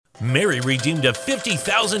Mary redeemed a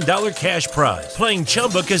 $50,000 cash prize playing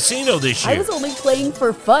Chumba Casino this year. I was only playing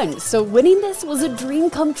for fun, so winning this was a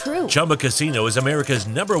dream come true. Chumba Casino is America's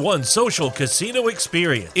 #1 social casino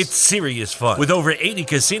experience. It's serious fun. With over 80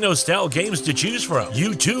 casino-style games to choose from,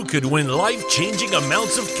 you too could win life-changing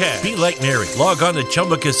amounts of cash. Be like Mary. Log on to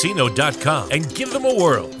ChumbaCasino.com and give them a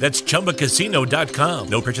whirl. That's ChumbaCasino.com.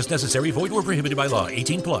 No purchase necessary. Void where prohibited by law.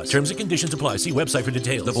 18+. Terms and conditions apply. See website for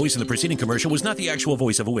details. The voice in the preceding commercial was not the actual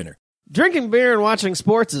voice of a winner. Drinking beer and watching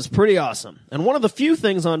sports is pretty awesome, and one of the few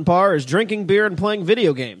things on par is drinking beer and playing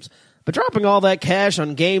video games. But dropping all that cash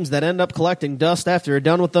on games that end up collecting dust after you're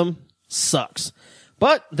done with them sucks.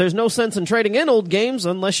 But there's no sense in trading in old games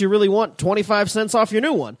unless you really want 25 cents off your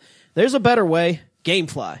new one. There's a better way,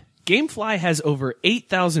 GameFly. GameFly has over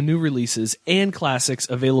 8,000 new releases and classics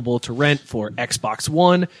available to rent for Xbox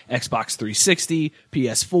One, Xbox 360,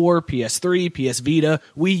 PS4, PS3, PS Vita,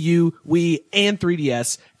 Wii U, Wii, and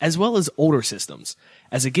 3DS, as well as older systems.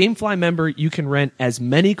 As a GameFly member, you can rent as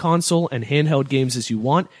many console and handheld games as you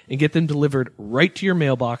want and get them delivered right to your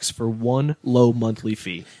mailbox for one low monthly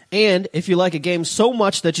fee. And if you like a game so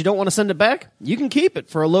much that you don't want to send it back, you can keep it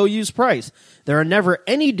for a low use price. There are never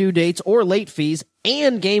any due dates or late fees,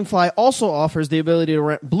 and GameFly also offers the ability to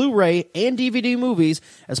rent Blu-ray and DVD movies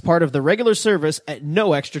as part of the regular service at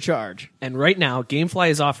no extra charge. And right now, GameFly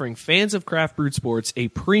is offering fans of Craft Brewed Sports a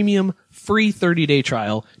premium free 30-day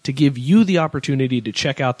trial to give you the opportunity to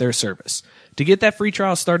check out their service. To get that free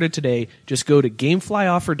trial started today, just go to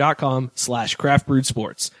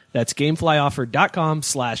GameFlyOffer.com/craftbrewedsports. That's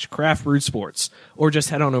GameFlyOffer.com/craftbrewedsports. Or just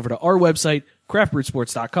head on over to our website,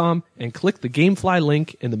 craftbrewedsports.com, and click the GameFly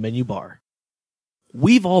link in the menu bar.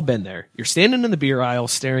 We've all been there. You're standing in the beer aisle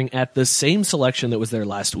staring at the same selection that was there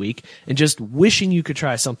last week and just wishing you could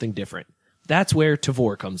try something different. That's where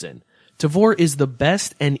Tavour comes in. Tavour is the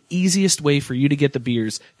best and easiest way for you to get the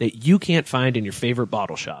beers that you can't find in your favorite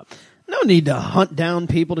bottle shop. No need to hunt down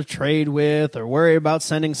people to trade with or worry about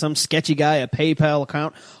sending some sketchy guy a PayPal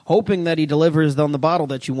account hoping that he delivers on the bottle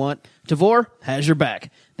that you want. Tavour has your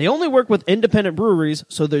back. They only work with independent breweries,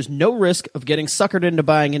 so there's no risk of getting suckered into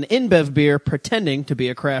buying an InBev beer pretending to be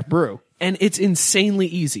a craft brew. And it's insanely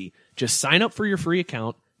easy. Just sign up for your free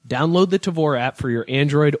account, download the Tavour app for your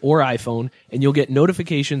Android or iPhone, and you'll get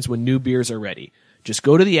notifications when new beers are ready. Just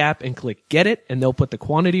go to the app and click Get It, and they'll put the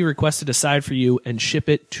quantity requested aside for you and ship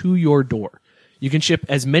it to your door. You can ship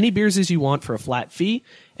as many beers as you want for a flat fee,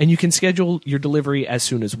 and you can schedule your delivery as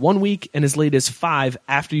soon as 1 week and as late as 5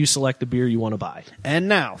 after you select the beer you want to buy. And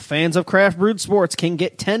now, fans of Craft Brewed Sports can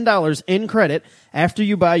get $10 in credit after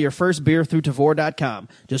you buy your first beer through Tavour.com.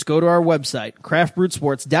 Just go to our website,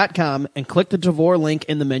 craftbrewedsports.com, and click the Tavour link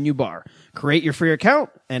in the menu bar. Create your free account,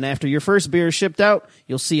 and after your first beer is shipped out,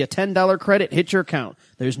 you'll see a $10 credit hit your account.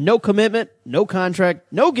 There's no commitment, no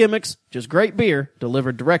contract, no gimmicks, just great beer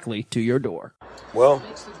delivered directly to your door. Well,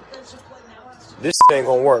 this ain't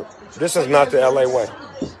gonna work. This is not the LA way.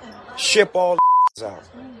 Ship all the out.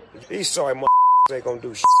 These sorry ain't gonna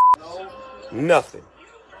do nothing.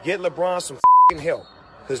 Get LeBron some help,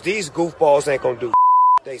 because these goofballs ain't gonna do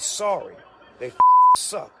They sorry. They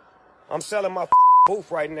suck. I'm selling my booth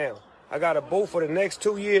right now. I got a booth for the next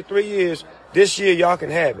 2 years, 3 years. This year, y'all can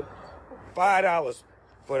have it. $5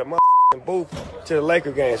 for the booth to the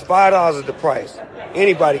Laker games. $5 is the price.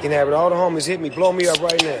 Anybody can have it. All the homies hit me, blow me up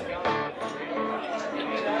right now.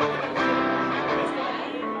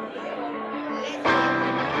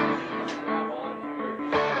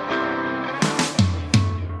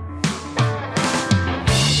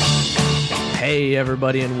 Hey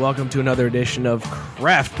everybody, and welcome to another edition of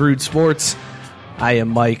Craft Brewed Sports. I am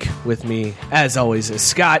Mike. With me, as always, is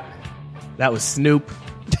Scott. That was Snoop.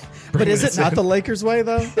 But is it not the Lakers way,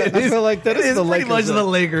 though? I feel like that is the pretty Lakers much way. the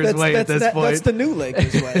Lakers way at this point. That's the new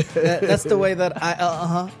Lakers way. That's the way that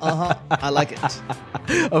I like it.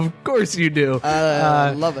 Of course you do.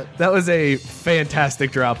 Love it. That was a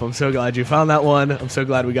fantastic drop. I'm so glad you found that one. I'm so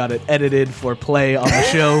glad we got it edited for play on the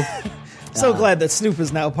show. So glad that Snoop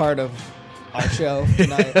is now part of our show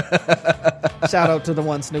tonight. Shout out to the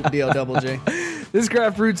one Snoop D-O-double-G. This is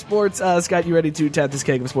Craft Brewed Sports. Scott, you ready to tap this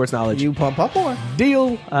keg of sports knowledge? You pump up more.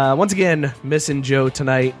 Deal. Once again, missing Joe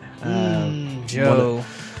tonight. Joe.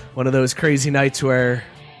 One of those crazy nights where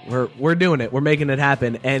we're doing it. We're making it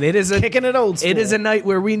happen. And it is kicking it old school. It is a night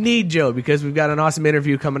where we need Joe because we've got an awesome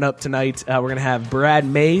interview coming up tonight. We're going to have Brad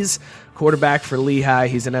Mays, quarterback for Lehigh.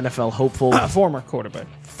 He's an NFL hopeful. Former quarterback.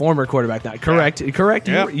 Former quarterback. Not correct. Yeah. Correct.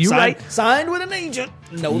 Yep. You right. Signed with an agent.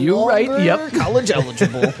 No you longer right. Yep. college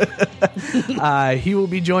eligible. He will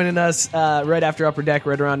be joining us right after Upper Deck,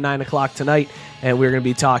 right around 9 o'clock tonight, and we're going to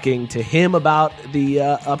be talking to him about the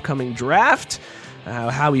upcoming draft.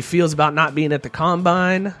 how he feels about not being at the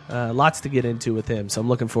Combine. Lots to get into with him, so I'm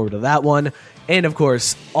looking forward to that one. And, of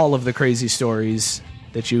course, all of the crazy stories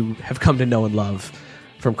that you have come to know and love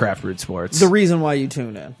from Craft Brewed Sports. The reason why you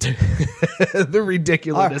tune in. The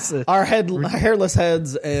ridiculousness. Our hairless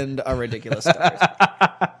heads and our ridiculous stories.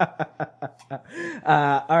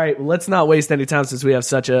 All right, well, let's not waste any time since we have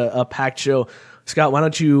such a packed show. Scott, why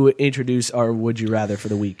don't you introduce our Would You Rather for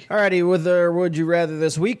the week? Alrighty, with our Would You Rather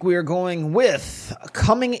this week, we are going with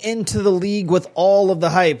coming into the league with all of the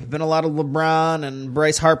hype. Been a lot of LeBron and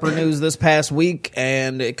Bryce Harper news this past week,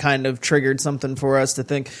 and it kind of triggered something for us to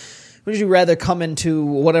think, would you rather come into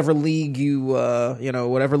whatever league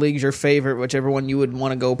whatever league's your favorite, whichever one you would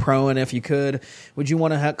want to go pro in if you could? Would you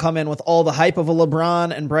want to come in with all the hype of a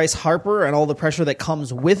LeBron and Bryce Harper and all the pressure that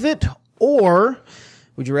comes with it? Or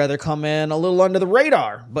would you rather come in a little under the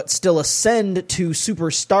radar, but still ascend to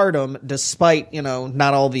superstardom despite,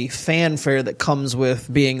 not all the fanfare that comes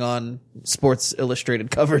with being on Sports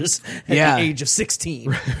Illustrated covers at the age of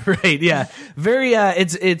 16? Right, yeah. Very,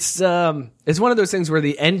 it's one of those things where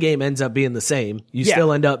the end game ends up being the same. You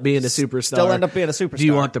still end up being a superstar. Do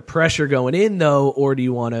you want the pressure going in, though, or do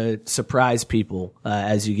you want to surprise people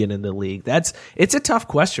as you get into the league? It's a tough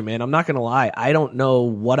question, man. I'm not going to lie. I don't know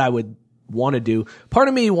what I would want to do. Part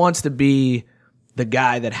of me wants to be the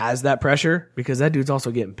guy that has that pressure because that dude's also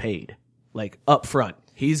getting paid, like up front.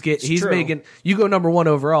 He's making, you go number one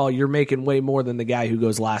overall, you're making way more than the guy who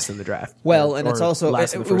goes last in the draft. Well, and it's also,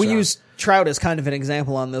 we use Trout as kind of an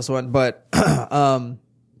example on this one, but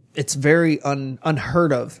it's very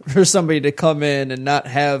unheard of for somebody to come in and not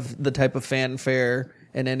have the type of fanfare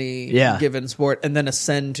in any given sport and then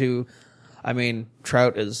ascend to,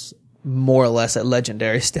 Trout is more or less at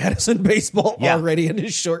legendary status in baseball already in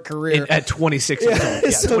his short career. At 26 years old.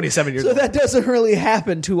 Yeah, 27 years old. So that doesn't really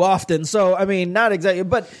happen too often. So, not exactly.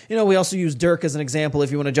 But, we also use Dirk as an example if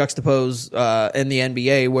you want to juxtapose in the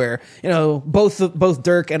NBA where, both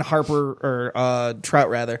Dirk and Harper, or Trout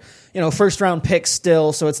rather, first round picks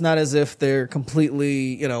still. So it's not as if they're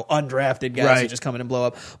completely, undrafted guys who just come in and blow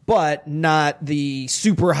up. But not the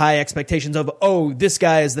super high expectations of, this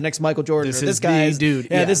guy is the next Michael Jordan. This guy is dude.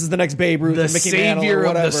 This is the next Babe Ruth, the and Mickey savior Mantle or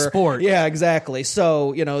whatever. Of the sport. Yeah, exactly.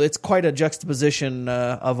 So, it's quite a juxtaposition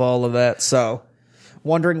of all of that. So,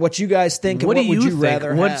 wondering what you guys think and what would you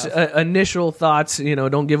rather What's have? Initial thoughts,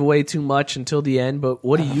 don't give away too much until the end, but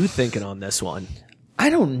what are you thinking on this one? I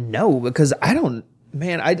don't know because I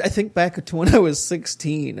think back to when I was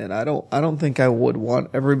 16 and I don't think I would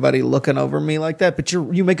want everybody looking over me like that. But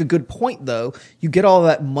you make a good point though. You get all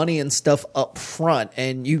that money and stuff up front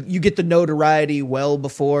and you get the notoriety well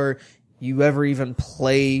before you ever even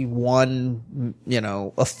play one,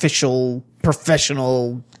 official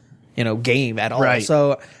professional, game at all. Right.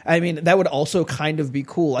 So, that would also kind of be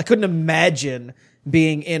cool. I couldn't imagine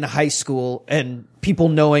being in high school and people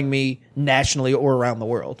knowing me nationally or around the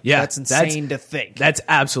world. Yeah. That's insane to think. That's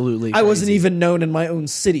absolutely crazy. I wasn't even known in my own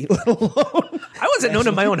city, let alone. I wasn't known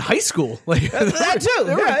in my own high school. Like, that too.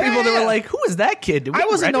 There were people that were like, who is that kid? I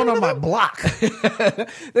wasn't known on my block.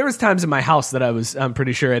 There was times in my house that I'm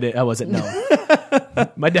pretty sure I wasn't known.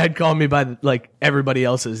 My dad called me by everybody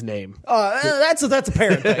else's name. That's a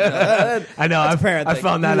parent thing. I know. That's a parent I thing.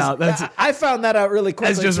 found that out. I found that out really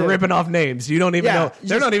quickly. That's just ripping off names. You don't even know.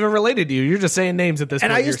 They're not even related to you. You're just saying names at this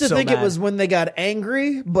point. And I used to think it was when they got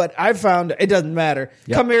angry, but I found it doesn't matter.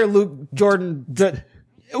 Yep. Come here, Luke Jordan.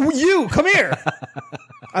 You, come here.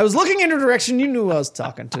 I was looking in your direction. You knew who I was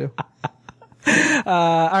talking to.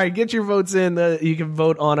 All right, get your votes in. You can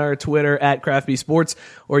vote on our Twitter at Crafty Sports,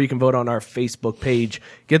 or you can vote on our Facebook page.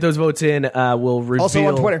 Get those votes in. We'll reveal. Also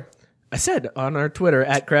on Twitter. I said on our Twitter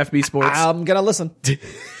at Crafty Sports. I'm gonna listen.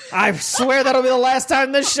 I swear that'll be the last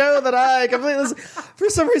time this show that I completely listen. For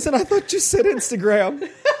some reason, I thought you said Instagram.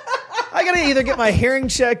 I gotta either get my hearing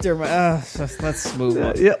checked or my. Let's move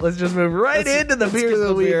on. Yeah, let's just move right into the beer of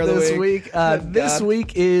the week this week. This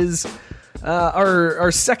week is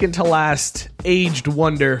our second to last aged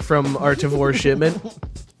wonder from our Tavour shipment.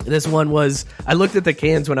 This one was, I looked at the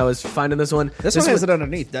cans when I was finding this one. This one has it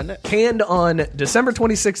underneath, doesn't it? Canned on December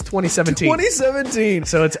 26, 2017. 2017.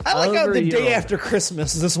 So it's I like how the day after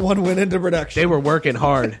Christmas this one went into production. They were working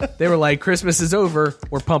hard. They were like, Christmas is over.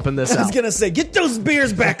 We're pumping this out. I was going to say, get those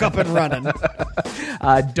beers back up and running.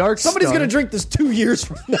 Somebody's going to drink this 2 years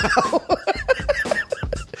from now.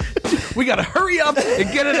 We got to hurry up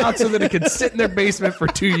and get it out so that it can sit in their basement for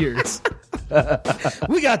 2 years.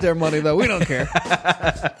 We got their money, though. We don't care.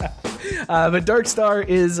 But Dark Star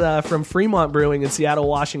is from Fremont Brewing in Seattle,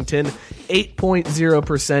 Washington. 8.0%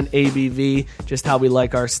 ABV. Just how we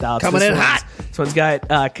like our stouts. Coming in hot. This one's got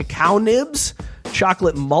cacao nibs.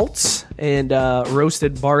 chocolate malts and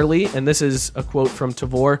roasted barley. And this is a quote from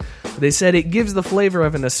Tavour. They said it gives the flavor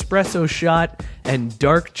of an espresso shot and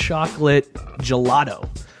dark chocolate gelato.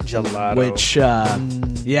 Which,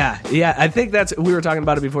 yeah, I think that's, we were talking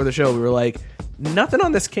about it before the show. We were like, nothing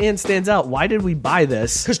on this can stands out. Why did we buy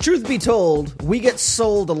this? Because truth be told, we get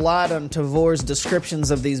sold a lot on Tavour's descriptions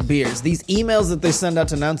of these beers. These emails that they send out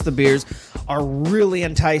to announce the beers are really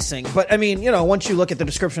enticing. But, I mean, once you look at the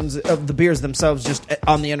descriptions of the beers themselves just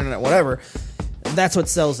on the internet, whatever, that's what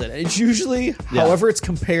sells it. It's usually, however, it's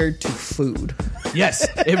compared to food. Yes,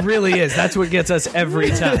 it really is. That's what gets us every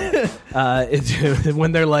time.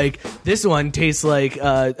 When they're like, this one tastes like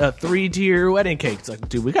a 3-tier wedding cake. It's like,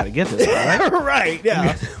 dude, we got to get this, right? Right,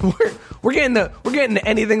 yeah. We're getting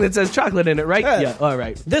anything that says chocolate in it, right? Yeah, all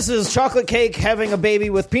right. This is chocolate cake having a baby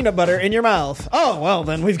with peanut butter in your mouth. Oh, well,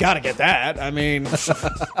 then we've got to get that. I mean,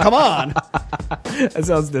 come on. That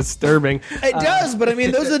sounds disturbing. It does, but I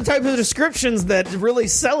mean, those are the type of descriptions that really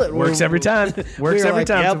sell it. Works every time. Works every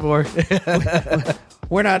time, Tavour.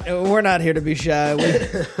 We're not here to be shy.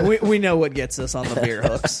 We know what gets us on the beer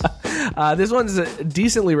hooks. This one's a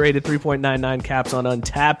decently rated 3.99 caps on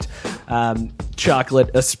Untapped,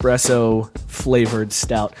 chocolate espresso flavored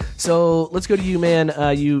stout. So let's go to you,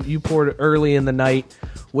 man. You poured early in the night.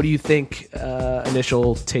 What do you think?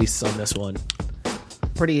 Initial tastes on this one?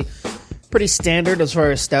 Pretty standard as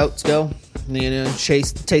far as stouts go.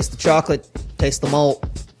 Taste the chocolate, taste the malt.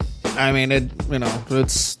 I mean,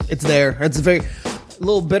 it's there. It's very. A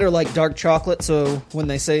little bitter like dark chocolate, so when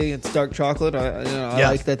they say it's dark chocolate, I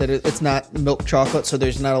like that it's not milk chocolate, so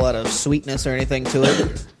there's not a lot of sweetness or anything to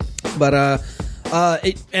it. But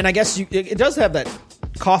and I guess it does have that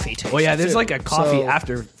coffee taste. Well, yeah, there's too. like a coffee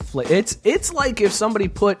after flavor. It's like if somebody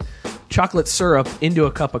put chocolate syrup into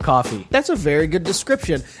a cup of coffee. That's a very good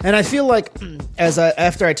description, and I feel like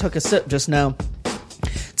after I took a sip just now.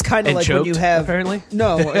 It's kind of like choked, when you have apparently.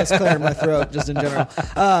 No, it's clearing my throat just in general.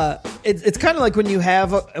 It's kind of like when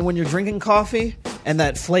when you're drinking coffee and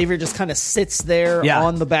that flavor just kind of sits there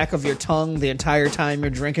on the back of your tongue the entire time you're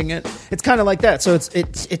drinking it. It's kind of like that. So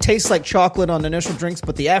it tastes like chocolate on initial drinks,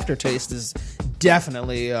 but the aftertaste is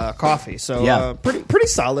definitely coffee. So pretty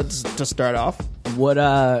solid to start off. What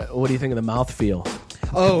do you think of the mouthfeel?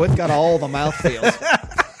 Oh, it's got all the mouthfeels.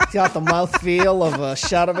 It's got the mouthfeel of a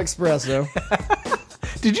shot of espresso.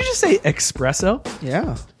 Did you just say espresso?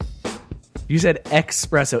 Yeah. You said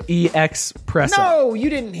espresso. E-X-presso. No,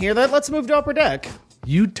 you didn't hear that. Let's move to Upper Deck.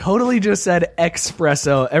 You totally just said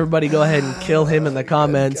espresso. Everybody go ahead and kill him in the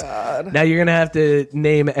comments. God. Now you're going to have to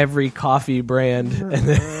name every coffee brand.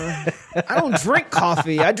 I don't drink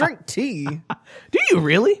coffee. I drink tea. Do you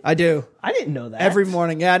really? I do. I didn't know that. Every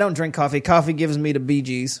morning. Yeah, I don't drink coffee. Coffee gives me the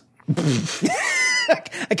BGs.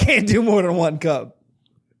 I can't do more than one cup.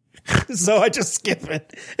 So I just skip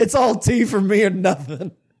it. It's all tea for me or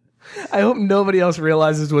nothing. I hope nobody else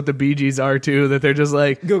realizes what the Bee Gees are too. That they're just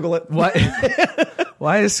like, Google it. Why?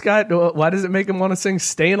 Why is Scott? Why does it make him want to sing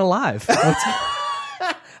 "Staying Alive"?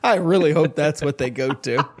 I really hope that's what they go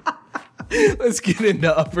to. Let's get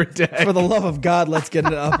into Upper Deck. For the love of God, let's get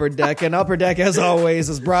into Upper Deck. And Upper Deck, as always,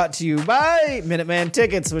 is brought to you by Minuteman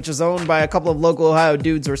Tickets, which is owned by a couple of local Ohio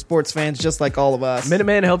dudes who are sports fans just like all of us.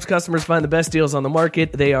 Minuteman helps customers find the best deals on the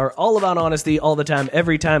market. They are all about honesty all the time,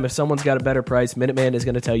 every time. If someone's got a better price, Minuteman is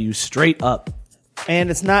going to tell you straight up.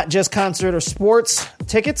 And it's not just concert or sports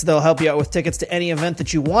tickets. They'll help you out with tickets to any event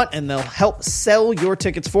that you want, and they'll help sell your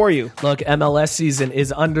tickets for you. Look, MLS season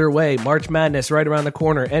is underway. March Madness right around the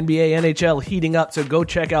corner. NBA, NHL heating up, so go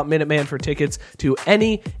check out Minuteman for tickets to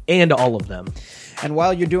any and all of them. And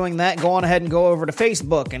while you're doing that, go on ahead and go over to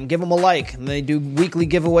Facebook and give them a like. And they do weekly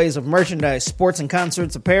giveaways of merchandise, sports and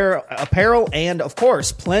concerts, apparel, and, of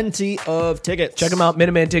course, plenty of tickets. Check them out,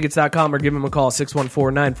 MinutemanTickets.com, or give them a call,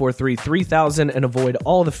 614-943-3000, and avoid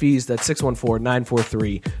all the fees. That's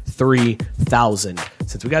 614-943-3000.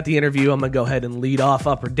 Since we got the interview, I'm going to go ahead and lead off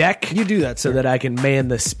Upper Deck. You do that, so that I can man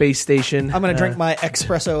the space station. I'm going to drink my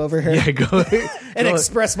espresso over here. Yeah, go and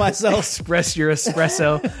express myself. Express your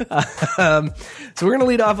espresso. So we're going to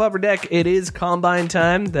lead off Upper Deck. It is Combine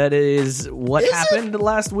time. That is what happened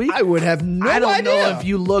last week. I would have no idea. I don't know if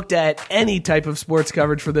you looked at any type of sports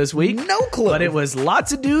coverage for this week. No clue. But it was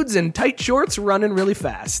lots of dudes in tight shorts running really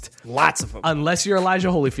fast. Lots of them. Unless you're Elijah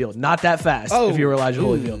Holyfield. Not that fast if you're Elijah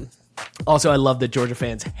Holyfield. Also, I love that Georgia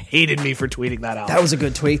fans hated me for tweeting that out. That was a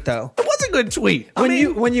good tweet, though. It was a good tweet.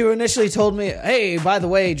 When you initially told me, hey, by the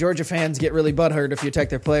way, Georgia fans get really butthurt if you attack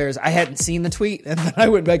their players, I hadn't seen the tweet, and then I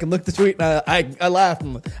went back and looked at the tweet, and I laughed.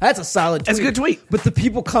 That's a solid tweet. That's a good tweet. But the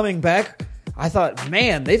people coming back, I thought,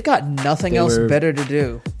 man, they've got nothing else better to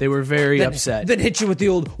do. They were very upset. Then hit you with the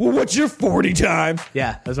old, well, what's your 40 time?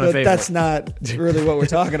 Yeah, that's my But favorite. that's not really what we're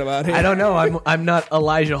talking about here. I don't know. I'm not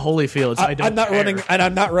Elijah Holyfield, so I don't I'm not care. running, and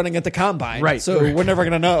I'm not running at the combine. Right. So we're never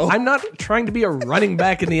going to know. I'm not trying to be a running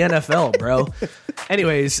back in the NFL, bro.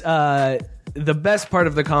 Anyways, the best part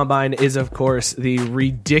of the combine is, of course, the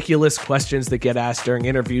ridiculous questions that get asked during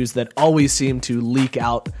interviews that always seem to leak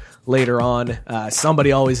out later on.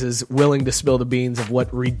 Somebody always is willing to spill the beans of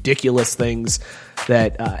what ridiculous things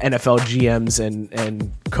that NFL GMs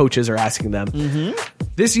and coaches are asking them. Mm-hmm.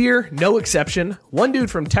 This year, no exception. One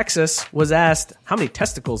dude from Texas was asked how many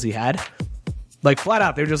testicles he had. Like, flat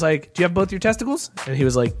out, they were just like, do you have both your testicles? And he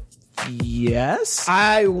was like, yes.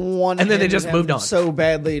 I wanted And then they him just moved on. so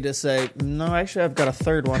badly to say, no, actually, I've got a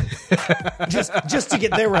third one. just to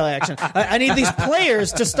get their reaction. I need these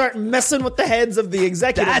players to start messing with the heads of the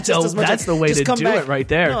executives. That's the way to do it right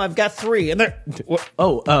there. No, I've got 3. And they're,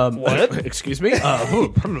 what? Excuse me?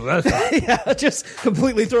 yeah, just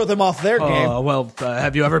completely throw them off their game.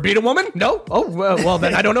 Have you ever beat a woman? No? Oh, well,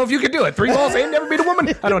 then I don't know if you can do it. 3 balls ain't never beat a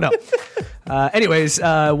woman? I don't know. Anyways,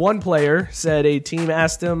 one player said a team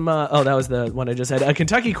asked him, that was the one I just had. A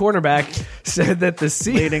Kentucky cornerback said that the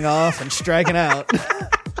leading off and striking out.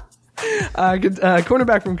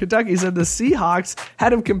 Cornerback from Kentucky said the Seahawks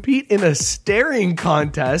had him compete in a staring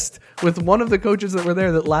contest with one of the coaches that were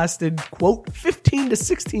there that lasted, quote, 15 to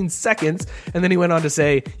 16 seconds. And then he went on to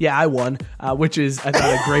say, yeah, I won, which is, I thought,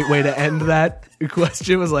 a great way to end that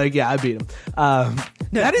question. Was like, yeah, I beat him.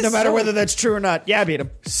 That is no matter whether that's true or not. Yeah, I beat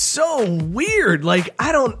him. So weird. Like,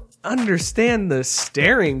 I don't understand the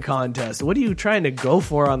staring contest. What are you trying to go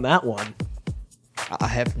for on that one? I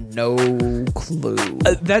have no clue.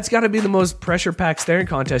 That's got to be the most pressure-packed staring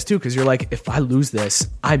contest, too, because you're like, if I lose this,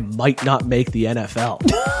 I might not make the NFL.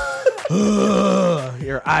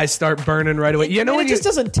 Your eyes start burning right away. You know, it just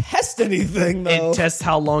doesn't test anything, though. It tests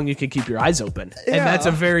how long you can keep your eyes open. Yeah. And that's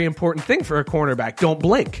a very important thing for a cornerback. Don't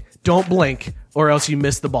blink. Don't blink, or else you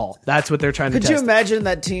miss the ball. That's what they're trying to test. Could you imagine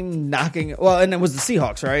that team knocking... Well, and it was the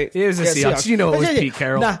Seahawks, right? It was the Seahawks. You know it was Pete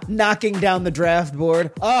Carroll. Knocking down the draft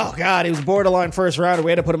board. Oh, God, he was borderline first round.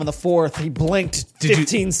 We had to put him in the 4th. He blinked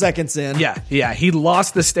 15 seconds in. Yeah. He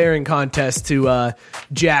lost the staring contest to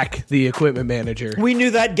Jack, the equipment manager. We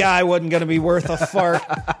knew that guy wasn't going to be worth a fart.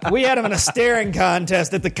 We had him in a staring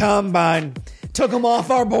contest at the combine. Took him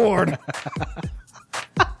off our board.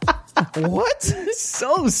 What?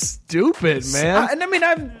 So stupid, man. I mean,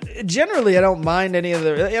 I don't mind any of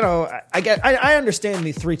the. I understand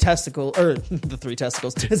the 3 testicles or the 3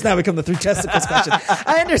 testicles. It's now become the 3 testicles question.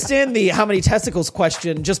 I understand the how many testicles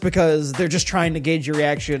question just because they're just trying to gauge your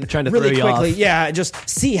reaction, trying to really throw you quickly. off. Yeah, just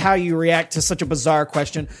see how you react to such a bizarre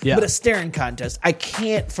question. Yeah. But a staring contest, I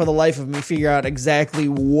can't for the life of me figure out exactly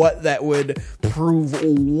what that would prove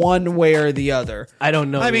one way or the other. I don't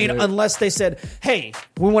know. I mean, unless they said, "Hey,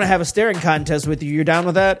 we want to have a staring contest with you. You're down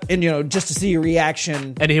with that?" And just to see your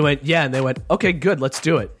reaction. And he went, yeah, and they went, okay, good, let's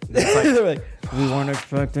do it. They're like, we weren't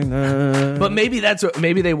expecting that. But maybe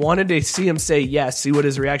maybe they wanted to see him say yes, see what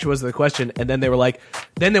his reaction was to the question, and then they were like,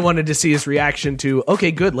 then they wanted to see his reaction to,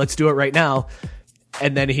 okay, good, let's do it right now.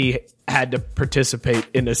 And then he had to participate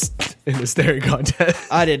in a staring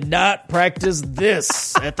contest. I did not practice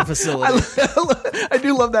this at the facility. I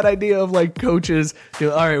do love that idea of like coaches. All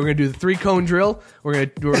right, we're gonna do the 3-cone drill. We're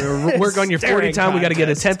gonna work on your 40 time. We got to get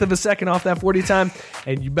a 1/10 of a second off that 40 time,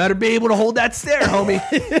 and you better be able to hold that stare, homie.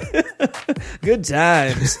 Good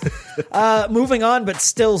times. Moving on, but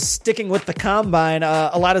still sticking with the combine.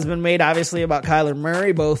 A lot has been made, obviously, about Kyler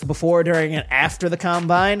Murray, both before, during, and after the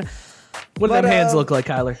combine. What do them hands look like,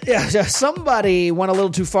 Kyler? Yeah, somebody went a little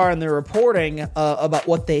too far in their reporting about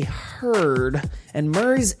what they heard, and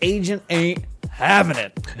Murray's agent ain't having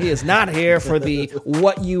it. He is not here for the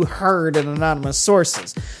what you heard in anonymous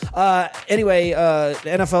sources. Anyway,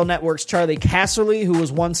 NFL Network's Charlie Casserly, who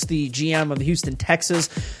was once the GM of the Houston Texans,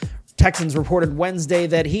 reported Wednesday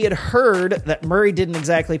that he had heard that Murray didn't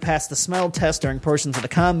exactly pass the smell test during portions of the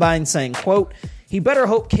combine, saying, quote, "He better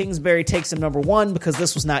hope Kingsbury takes him number 1 because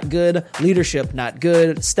this was not good. Leadership, not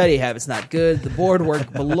good. Study habits, not good. The board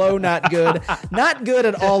work below, not good. Not good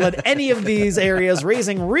at all in any of these areas,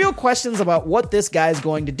 raising real questions about what this guy's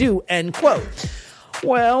going to do," end quote.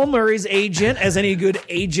 Well, Murray's agent, as any good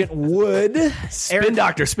agent would,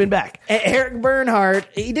 spin back. Eric Bernhardt,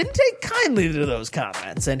 he didn't take kindly to those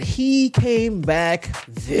comments, and he came back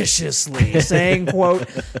viciously, saying, quote,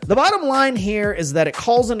 "The bottom line here is that it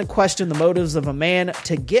calls into question the motives of a man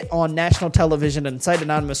to get on national television and cite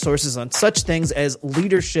anonymous sources on such things as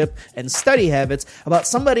leadership and study habits about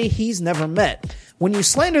somebody he's never met. When you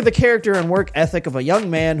slander the character and work ethic of a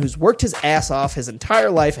young man who's worked his ass off his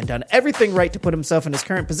entire life and done everything right to put himself in his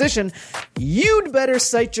current position, you'd better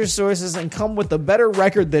cite your sources and come with a better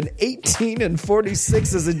record than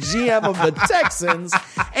 18-46 as a GM of the Texans,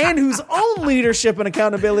 and whose own leadership and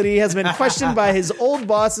accountability has been questioned by his old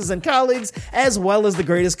bosses and colleagues, as well as the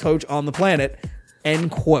greatest coach on the planet.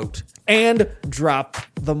 End quote. And drop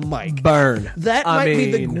the mic. Burn. That might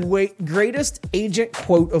be the greatest agent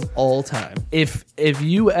quote of all time. If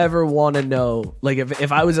you ever want to know, like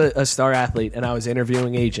if I was a star athlete and I was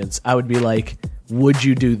interviewing agents, I would be like, would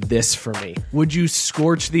you do this for me? Would you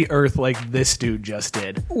scorch the earth like this dude just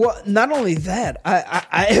did? Well, not only that,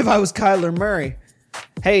 I if I was Kyler Murray,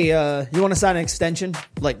 hey, you want to sign an extension?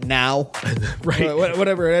 Like now? Right.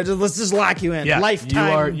 Whatever. Let's just lock you in. Yeah.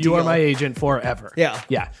 Lifetime You are my agent forever. Yeah.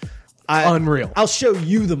 Yeah. Unreal. I'll show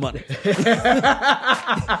you the money.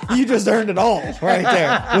 You just earned it all right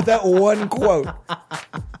there with that one quote.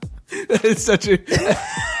 It's such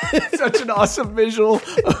an awesome visual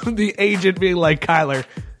of the agent being like, Kyler,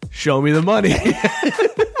 show me the money. I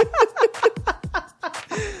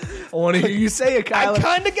want to hear you say it, Kyler. I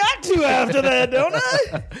kind of got to after that, don't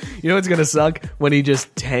I? You know what's going to suck? When he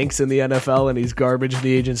just tanks in the NFL and he's garbage,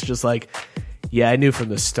 the agent's just like, yeah, I knew from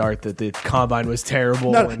the start that the combine was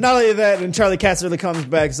terrible. Not only that, and Charlie Casserly comes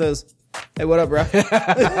back and says, hey, what up, bro?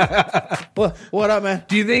 What up, man?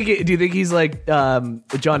 Do you think he's like John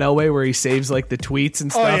Elway, where he saves like the tweets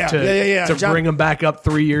and stuff to bring him back up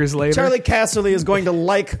 3 years later? Charlie Casserly is going to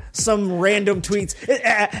like some random tweets.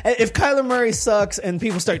 If Kyler Murray sucks and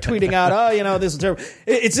people start tweeting out, oh, you know, this is terrible,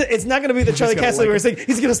 it's not going to be the Charlie Casserly where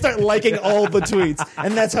he's going to start liking all the tweets,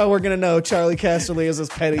 and that's how we're going to know Charlie Casserly is as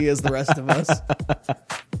petty as the rest of us.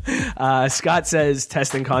 Scott says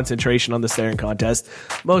testing concentration on the staring contest.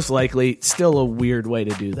 Most likely, still a weird way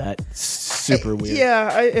to do that. Super weird.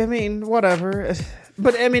 Yeah, I mean, whatever.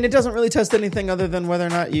 But I mean, it doesn't really test anything other than whether or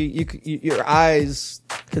not your eyes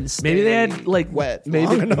can stay maybe they had like wet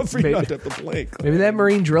long enough for you not to have to blink. Maybe they had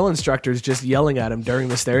Marine drill instructors just yelling at him during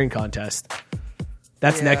the staring contest.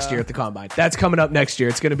 That's next year at the Combine. That's coming up next year.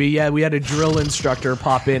 It's going to be, we had a drill instructor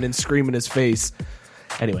pop in and scream in his face.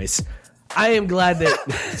 Anyways, I am glad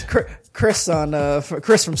that Chris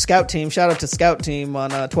from Scout Team, shout out to Scout Team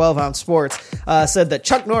on 12 Ounce Sports, said that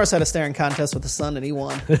Chuck Norris had a staring contest with his son and he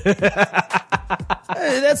won.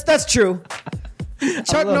 That's true.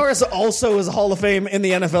 Chuck Norris also is a Hall of Fame in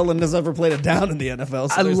the NFL and has never played a down in the NFL.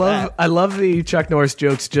 So I love the Chuck Norris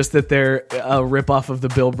jokes, just that they're a ripoff of the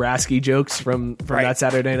Bill Brasky jokes from that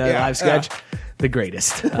Saturday Night Live sketch. The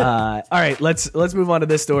greatest. All right, let's move on to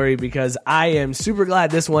this story because I am super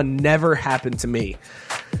glad this one never happened to me.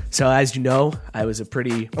 So as you know, I was a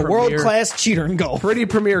world-class cheater in golf. Pretty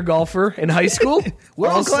premier golfer in high school.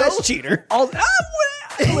 World-class cheater.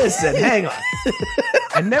 Listen, hang on.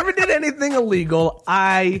 I never did anything illegal.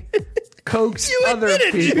 I coaxed other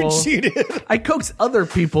people. You cheated. I coaxed other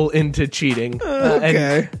people into cheating.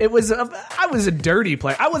 Okay. And I was a dirty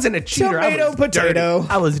player. I wasn't a cheater. Potato.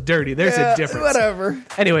 I was dirty. There's a difference. Whatever.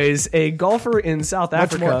 Anyways, a golfer in South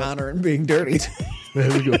Africa. Much more honor in being dirty.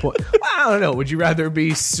 Good point. Well, I don't know. Would you rather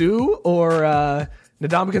be Sue or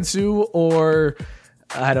Ndamukong Suh or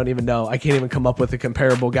I don't even know. I can't even come up with a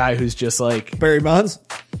comparable guy who's just like Barry Bonds.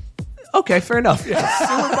 Okay, fair enough.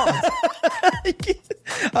 Yeah.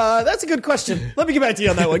 That's a good question. Let me get back to you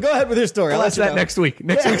on that one. Go ahead with your story. I'll ask that next week.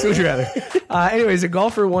 Next week's Would You Rather. Anyways, a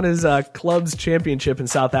golfer won his club's championship in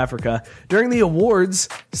South Africa. During the awards,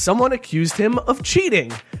 someone accused him of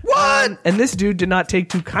cheating. What? And this dude did not take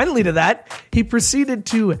too kindly to that. He proceeded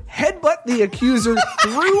to headbutt the accuser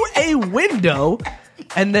through a window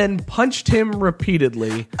and then punched him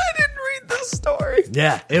repeatedly. I didn't read this story.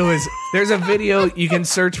 Yeah, it was. There's a video. You can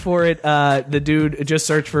search for it. The dude, just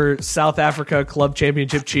search for South Africa Club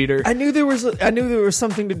Championship cheater. I knew there was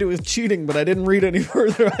something to do with cheating, but I didn't read any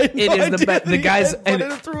further. It is the guys.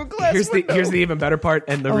 And through a glass here's the even better part,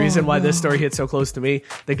 and the reason why this story hit so close to me.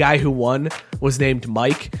 The guy who won was named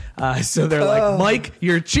Mike. So they're like, Mike,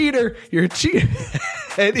 you're a cheater. You're a cheater.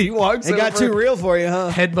 And he walks. It got too real for you,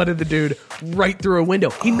 huh? Headbutted the dude right through a window.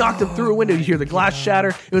 He knocked him through a window. You hear the glass shatter.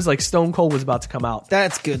 It was like Stone Cold was about to come out.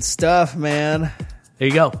 That's good stuff, man. There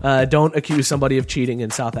you go. Don't accuse somebody of cheating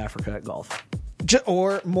in South Africa at golf.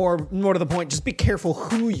 Or more to the point, just be careful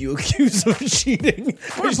who you accuse of cheating.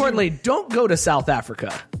 More importantly, don't go to South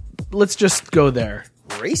Africa. Let's just go there.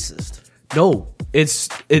 Racist? No, it's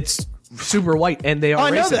super white, and they are. I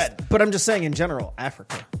know racist. that, but I'm just saying in general,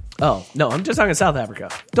 Africa. Oh no, I'm just talking South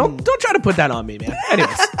Africa. Don't try to put that on me, man.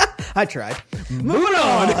 Anyways, I tried. moving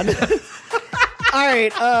on. All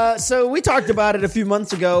right, so we talked about it a few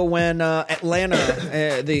months ago when Atlanta,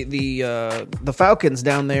 the Falcons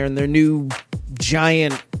down there in their new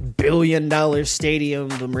giant $1 billion stadium,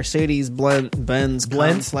 the Mercedes-Benz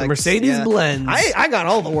complex. The Mercedes-Benz. I got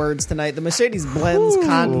all the words tonight. The Mercedes-Benz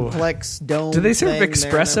complex dome. Do they serve thing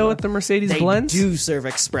espresso at the Mercedes-Benz? They do serve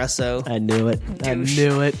espresso. I knew it. I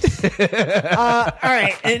knew it. All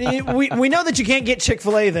right, and we know that you can't get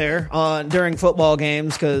Chick-fil-A there during football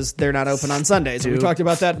games because they're not open on Sundays. We talked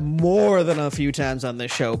about that more than a few times on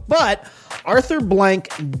this show. But Arthur Blank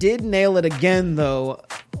did nail it again, though,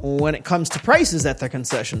 when it comes to prices at their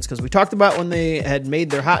concessions, because we talked about when they had made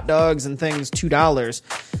their hot dogs and things $2,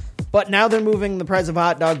 but now they're moving the price of a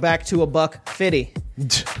hot dog back to $1.50.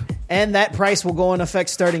 And that price will go in effect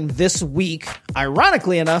starting this week.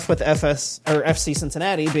 Ironically enough, with FC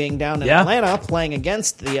Cincinnati being down in Atlanta, playing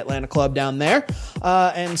against the Atlanta club down there,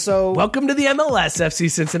 and so welcome to the MLS, FC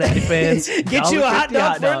Cincinnati fans. Get you a hot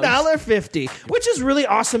dog for $1.50, which is really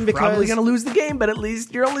awesome because probably going to lose the game, but at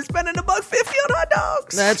least you're only spending $1.50 on hot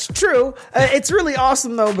dogs. That's true. It's really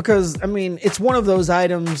awesome though because I mean it's one of those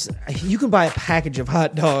items you can buy a package of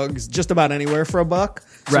hot dogs just about anywhere for $1.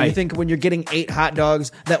 So you think when you're getting 8 hot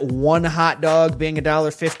dogs, that one hot dog being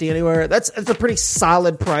 $1.50 anywhere, that's a pretty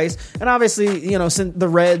solid price. And obviously, you know, since the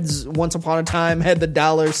Reds once upon a time had the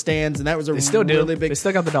dollar stands, and that was really big. They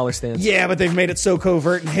still got the dollar stands. Yeah, but they've made it so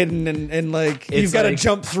covert and hidden, and like you've got to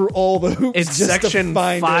jump through all the hoops. It's just section to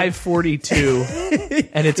find 542,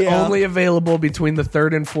 and it's only available between the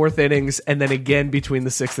 3rd and 4th innings, and then again between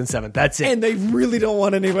the 6th and 7th. That's it. And they really don't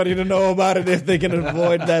want anybody to know about it if they can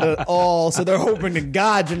avoid that at all. So they're hoping to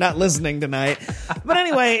God you're not listening tonight. But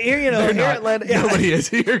anyway, here Atlanta, nobody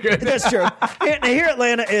is. You're good. That's true. Here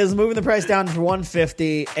Atlanta is moving the price down to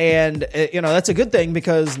 $1.50, and that's a good thing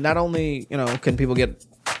because not only can people get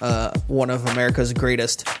one of America's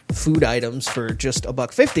greatest food items for just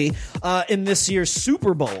 $1.50. In this year's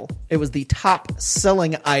Super Bowl, it was the top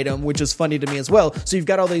selling item, which is funny to me as well. So you've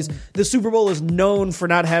got all these. The Super Bowl is known for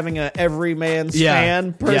not having a everyman's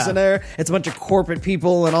fan person there. It's a bunch of corporate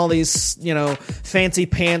people and all these fancy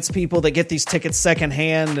pants people that get these tickets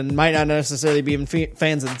secondhand and might not necessarily be even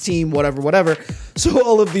fans of the team, whatever. So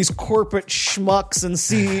all of these corporate schmucks and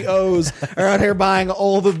CEOs are out here buying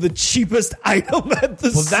all of the cheapest item at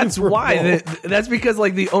the Well, that's Super why. Bowl. That's because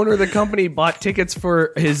like the owner of the company bought tickets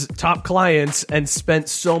for his top clients and spent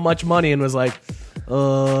so much money and was like,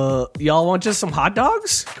 y'all want just some hot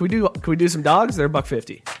dogs? Can we do some dogs? They're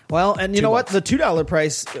 $1.50. Well, and you know what? The $2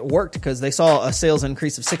 price worked because they saw a sales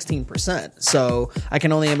increase of 16%. So I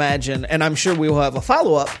can only imagine, and I'm sure we will have a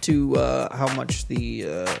follow up to how much the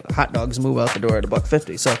hot dogs move out the door at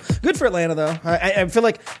 $1.50. So good for Atlanta, though. I feel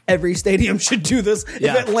like every stadium should do this.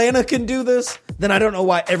 Yeah. If Atlanta can do this, then I don't know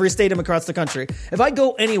why every stadium across the country. If I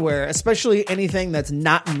go anywhere, especially anything that's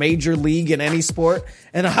not major league in any sport,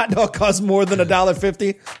 and a hot dog costs more than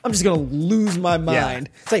 $1.50, I'm just going to lose my mind.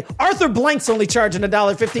 Yeah. Say, Arthur Blank's only charging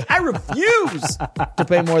 $1.50. I refuse to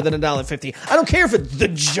pay more than $1.50. I don't care if it's the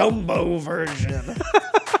jumbo version.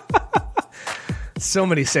 So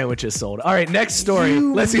many sandwiches sold. All right, next story.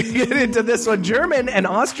 Let's get into this one. German and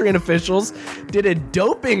Austrian officials did a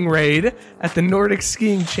doping raid at the Nordic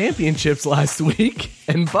Skiing Championships last week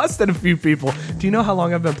and busted a few people. Do you know how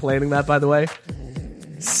long I've been planning that, by the way?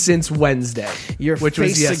 Since Wednesday, Your which face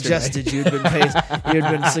was yesterday. suggested you'd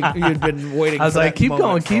been waiting. I was for like, that keep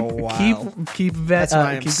moment going, for a while. keep That's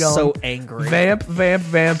why I'm keep going. so angry.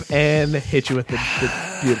 Vamp, and hit you with the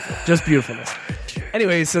beautifulness.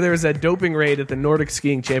 Anyway, so there was a doping raid at the Nordic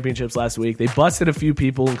Skiing Championships last week. They busted a few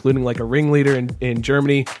people, including like a ringleader in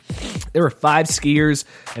Germany. There were 5 skiers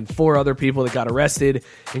and 4 other people that got arrested,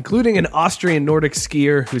 including an Austrian Nordic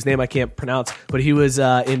skier whose name I can't pronounce, but he was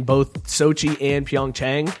in both Sochi and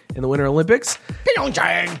Pyeongchang in the Winter Olympics.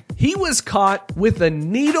 Pyeongchang. He was caught with a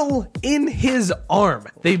needle in his arm.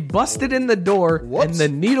 They busted in the door, and the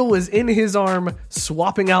needle was in his arm,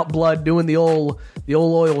 swapping out blood, doing the old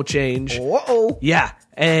oil change. Uh-oh. Yeah,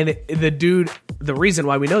 and the reason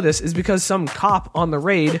why we know this is because some cop on the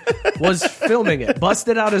raid was filming it,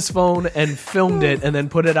 busted out his phone and filmed it, and then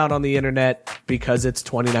put it out on the internet because it's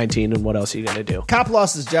 2019, and what else are you going to do? Cop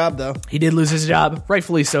lost his job, though. He did lose his job,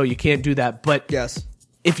 rightfully so. You can't do that, but Yes.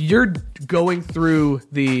 if you're going through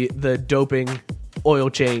the doping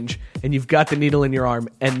oil change and you've got the needle in your arm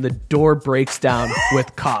and the door breaks down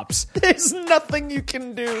with cops, There's nothing you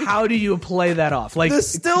can do. how do you play that off? Like The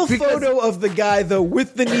still because- photo of the guy, though,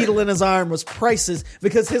 with the needle in his arm was priceless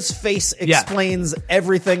because his face explains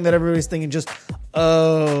everything that everybody's thinking. Just,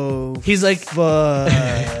 he's like, fudge.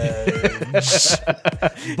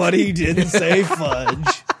 But he didn't say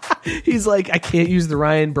fudge. He's like, I can't use the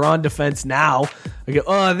Ryan Braun defense now. I go,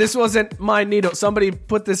 oh, this wasn't my needle. Somebody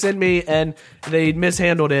put this in me, and they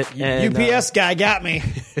mishandled it. And, UPS guy got me.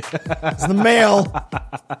 It's the mail.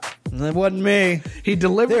 It wasn't me. He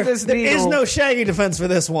delivered this needle. There is no Shaggy defense for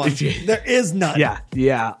this one. There is none.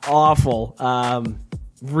 Yeah, awful.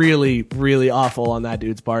 Really, really awful on that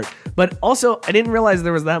dude's part. But also, I didn't realize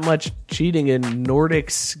there was that much cheating in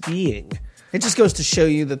Nordic skiing. It just goes to show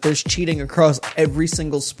you that there's cheating across every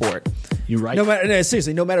single sport. You're right.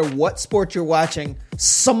 Seriously, no matter what sport you're watching,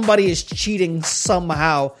 somebody is cheating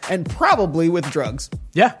somehow, and probably with drugs.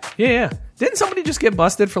 Yeah. Didn't somebody just get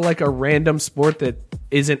busted for like a random sport that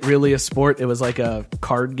isn't really a sport? It was like a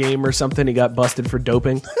card game or something. He got busted for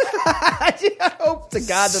doping. I hope to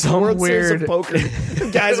God that the World Series of Poker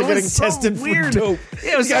guys are getting tested for dope.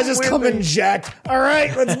 Yeah, These guys just come in jacked. All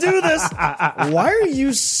right, let's do this. Why are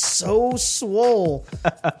you so swole?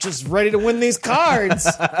 Just ready to win these cards.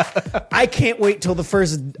 I can't wait till the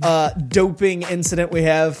first doping incident we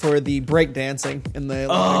have for the breakdancing in the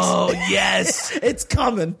Olympics. Oh, yes. It's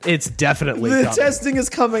coming. It's definitely the coming. testing is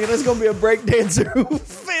coming, and there's going to be a breakdancer who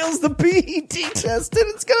fails the PET test, and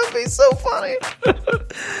it's going to be so funny.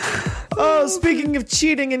 Oh, speaking of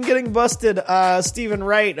cheating and getting busted, Stephen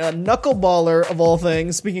Wright, a knuckleballer of all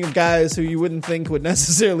things, speaking of guys who you wouldn't think would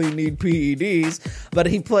necessarily need PEDs, but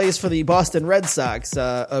he plays for the Boston Red Sox,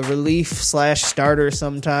 a relief/starter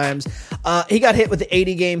sometimes. He got hit with the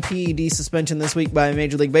 80-game PED suspension this week by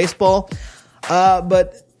Major League Baseball,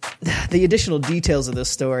 but the additional details of this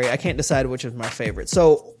story, I can't decide which is my favorite.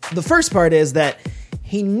 So the first part is that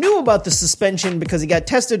he knew about the suspension because he got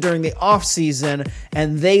tested during the offseason,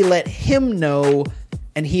 and they let him know,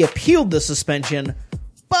 and he appealed the suspension,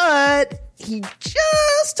 but he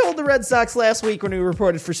just told the Red Sox last week when he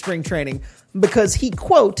reported for spring training because he,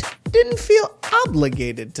 quote, didn't feel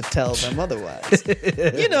obligated to tell them otherwise.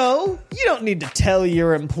 You don't need to tell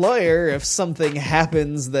your employer if something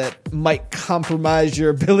happens that might compromise your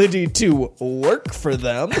ability to work for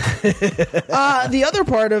them. The other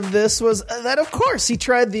part of this was that, of course, he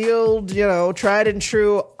tried the old, tried and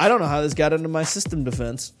true, I don't know how this got into my system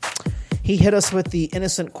defense. He hit us with the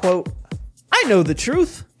innocent quote, I know the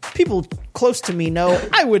truth. People close to me know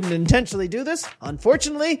I wouldn't intentionally do this.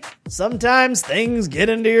 Unfortunately, sometimes things get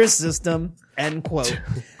into your system. End quote.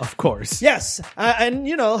 Of course. Yes. And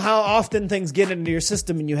you know how often things get into your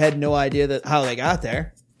system and you had no idea how they got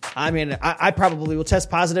there. I mean, I probably will test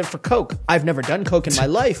positive for coke. I've never done coke in my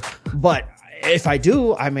life, but if I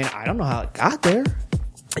do, I mean, I don't know how it got there.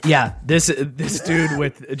 Yeah, this dude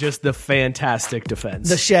with just the fantastic defense.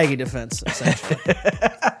 The Shaggy defense, essentially.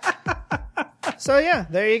 So, yeah,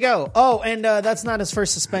 there you go. Oh, and that's not his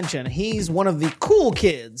first suspension. He's one of the cool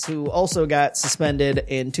kids who also got suspended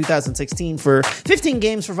in 2016 for 15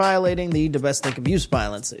 games for violating the domestic abuse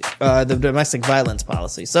violence, the domestic violence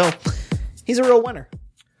policy. So, he's a real winner.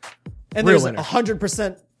 And there's a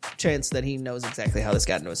 100% chance that he knows exactly how this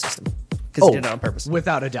got into his system. Because he did it on purpose.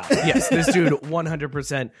 Without a doubt. Yes, this dude,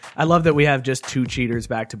 100%. I love that we have just two cheaters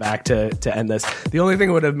back to back to end this. The only thing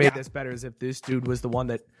that would have made this better is if this dude was the one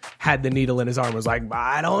that had the needle in his arm, was like,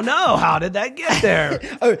 I don't know. How did that get there?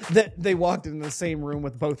 They walked in the same room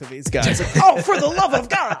with both of these guys. Like, oh, for the love of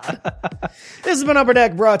God. This has been Upper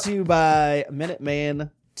Deck, brought to you by Minuteman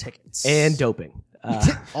Tickets. And doping.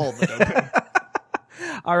 All the doping.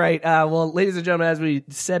 All right. Well, ladies and gentlemen, as we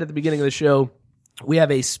said at the beginning of the show, we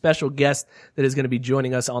have a special guest that is going to be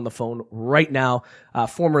joining us on the phone right now.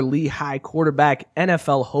 Former Lehigh quarterback,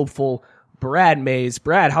 NFL hopeful, Brad Mays.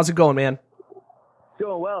 Brad, how's it going, man?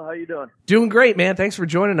 Doing well. How you doing? Doing great, man. Thanks for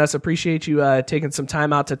joining us. Appreciate you taking some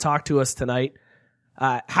time out to talk to us tonight.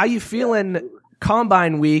 How you feeling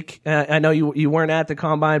Combine week? I know you weren't at the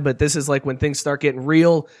Combine, but this is like when things start getting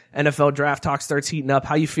real. NFL draft talk starts heating up.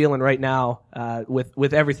 How you feeling right now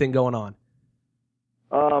with everything going on?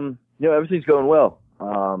 Everything's going well.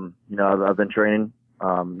 I've been training.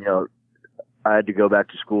 I had to go back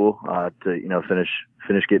to school to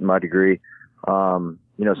finish getting my degree. So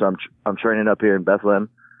I'm training up here in Bethlehem.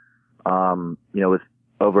 With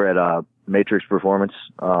over at Matrix Performance.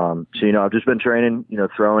 I've just been training.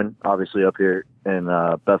 Throwing obviously up here in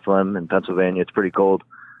Bethlehem in Pennsylvania. It's pretty cold.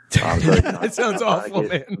 That sounds awful,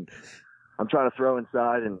 man. I'm trying to throw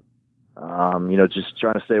inside and just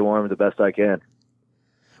trying to stay warm the best I can.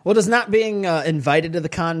 Well, does not being invited to the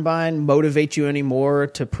Combine motivate you anymore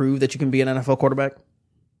to prove that you can be an NFL quarterback?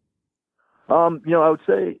 I would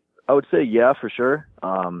say yeah, for sure.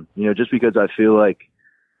 Just because I feel like,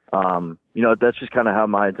 that's just kind of how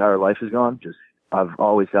my entire life has gone. Just, I've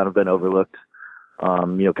always kind of been overlooked,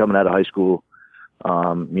 coming out of high school,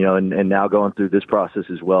 and now going through this process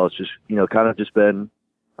as well. It's just, kind of just been,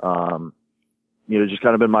 Just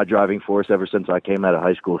kind of been my driving force ever since I came out of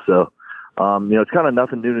high school. So, it's kind of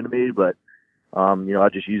nothing new to me, but, I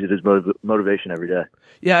just use it as motivation every day.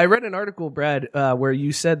 Yeah, I read an article, Brad, where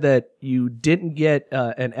you said that you didn't get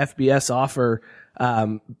an FBS offer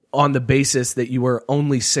on the basis that you were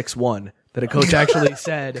only 6'1". That a coach actually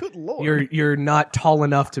said, you're not tall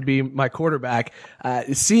enough to be my quarterback.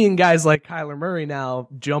 Seeing guys like Kyler Murray now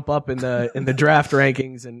jump up in the draft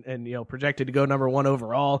rankings and projected to go number 1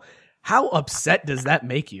 overall, how upset does that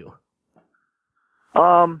make you?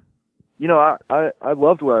 I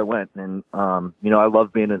loved where I went, and I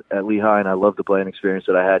loved being at Lehigh, and I loved the playing experience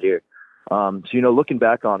that I had here. Looking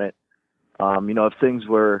back on it, if things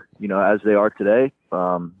were as they are today,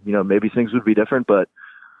 maybe things would be different, but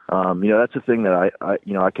that's the thing that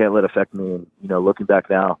I can't let affect me. And looking back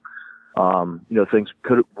now, things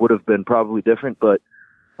would have been probably different, but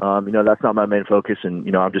that's not my main focus.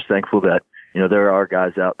 And I'm just thankful that there are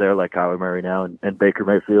guys out there like Kyler Murray now and Baker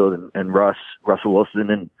Mayfield and Russell Wilson,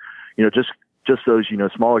 and just those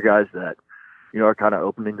smaller guys that are kind of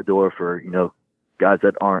opening the door for guys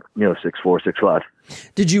that aren't 6'4", 6'5".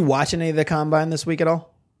 Did you watch any of the combine this week at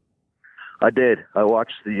all? I did. I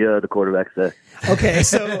watched the quarterbacks there. Okay,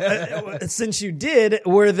 so since you did,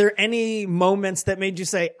 were there any moments that made you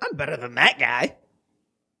say, "I'm better than that guy"?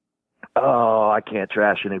 Oh, I can't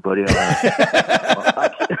trash anybody on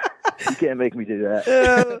that. You can't make me do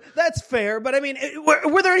that. That's fair, but I mean,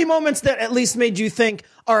 were there any moments that at least made you think,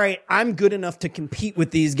 "All right, I'm good enough to compete with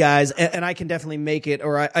these guys, and I can definitely make it,"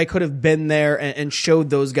 or I could have been there and showed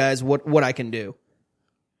those guys what I can do?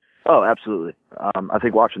 Oh, absolutely. I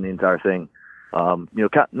think watching the entire thing,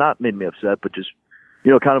 not made me upset, but just,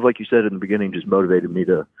 kind of like you said in the beginning, just motivated me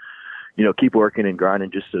to, keep working and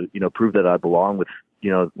grinding just to, prove that I belong with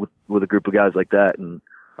a group of guys like that. And,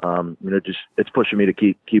 just, it's pushing me to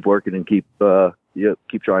keep working and keep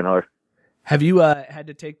trying hard. Have you, had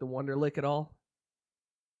to take the Wonderlic at all?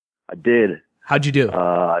 I did. How'd you do?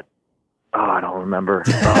 I don't remember.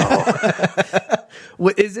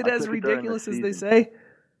 Is it as ridiculous as they say?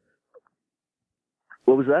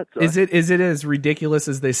 What was that? Sorry. Is it as ridiculous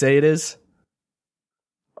as they say it is?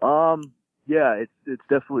 Yeah, it's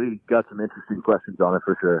definitely got some interesting questions on it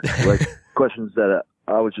for sure. Like questions that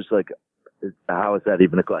I was just like, how is that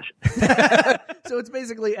even a question? So it's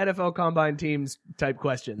basically NFL Combine teams type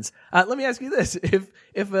questions. Let me ask you this: if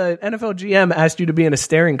an NFL GM asked you to be in a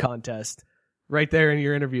staring contest right there in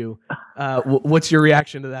your interview, what's your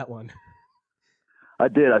reaction to that one? I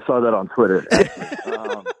did. I saw that on Twitter.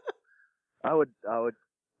 I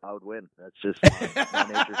would win. That's just my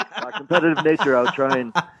nature. My competitive nature. I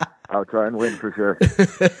would try and win for sure.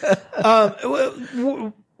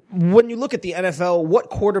 When you look at the NFL, what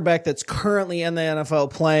quarterback that's currently in the NFL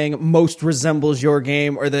playing most resembles your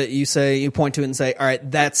game, or that you point to it and say, all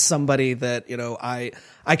right, that's somebody that,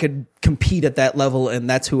 I could compete at that level, and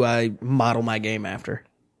that's who I model my game after?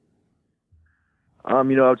 I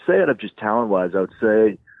would say out of just talent wise, I would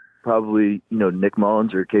say probably, Nick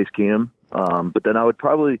Mullins or Case Keenum. But then I would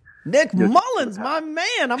probably Nick Mullins, my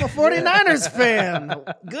man. I'm a 49ers fan.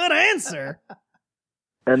 Good answer.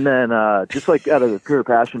 And then, just like out of the pure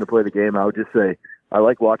passion to play the game, I would just say I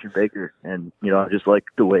like watching Baker, and I just like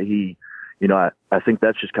the way he, I think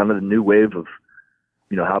that's just kind of the new wave of,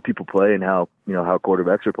 how people play and how how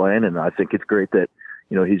quarterbacks are playing, and I think it's great that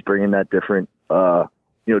he's bringing that different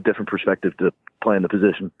perspective to playing the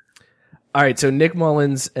position. All right, so Nick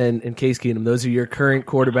Mullins and Case Keenum, those are your current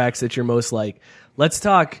quarterbacks that you're most like. Let's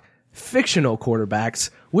talk fictional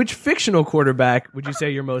quarterbacks. Which fictional quarterback would you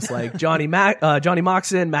say you're most like? Johnny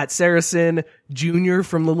Moxon, Matt Saracen, Jr.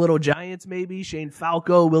 from the Little Giants, maybe? Shane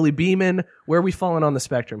Falco, Willie Beeman? Where are we falling on the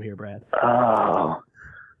spectrum here, Brad? I'm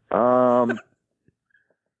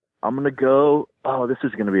going to go... Oh, this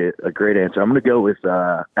is going to be a great answer. I'm going to go with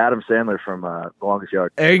Adam Sandler from The Longest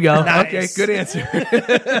Yard. There you go. Nice. Okay, good answer.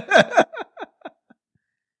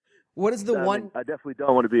 What is the one? I definitely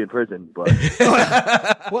don't want to be in prison, but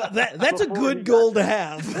well, that's a good goal to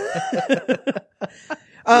have.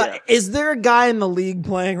 Is there a guy in the league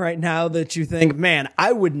playing right now that you think, man,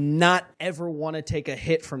 I would not ever want to take a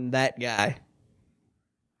hit from that guy?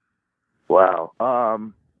 Wow.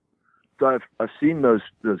 So I've seen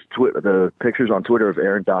the pictures on Twitter of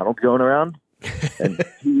Aaron Donald going around, and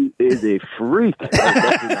he is a freak. I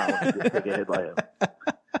definitely not want to take a hit by him.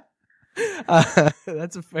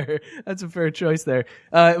 That's a fair choice there.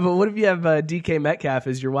 But what if you have DK Metcalf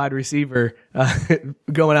as your wide receiver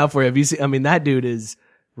going out for you? Have you seen? I mean, that dude is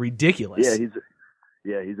ridiculous.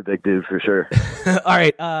 Yeah, he's a big dude for sure. All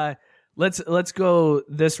right, let's go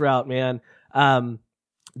this route, man.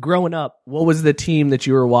 Growing up, what was the team that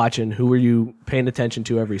you were watching? Who were you paying attention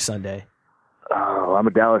to every Sunday? Oh, I'm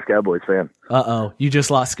a Dallas Cowboys fan. Uh-oh, you just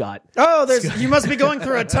lost Scott. Oh, you must be going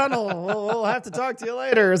through a tunnel. We'll have to talk to you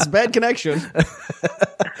later. It's a bad connection.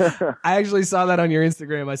 I actually saw that on your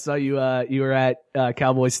Instagram. I saw you you were at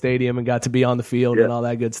Cowboys Stadium and got to be on the field and all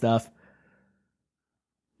that good stuff.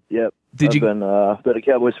 Yep. I've been a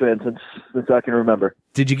Cowboys fan since I can remember.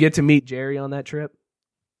 Did you get to meet Jerry on that trip?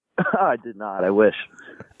 I did not. I wish.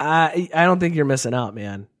 I don't think you're missing out,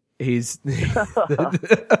 man. He's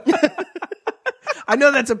I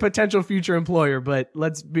know that's a potential future employer, but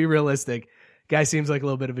let's be realistic. Guy seems like a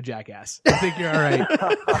little bit of a jackass. I think you're all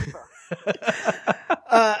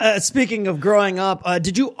right. Speaking of growing up,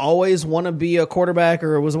 did you always want to be a quarterback,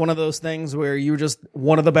 or was it one of those things where you were just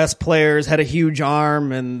one of the best players, had a huge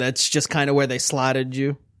arm, and that's just kind of where they slotted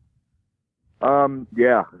you?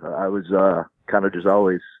 Yeah, I was kind of just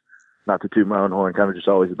always, not to toot my own horn, kind of just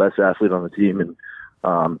always the best athlete on the team. And,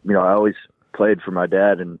 I always played for my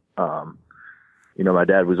dad, and, my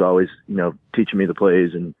dad was always, teaching me the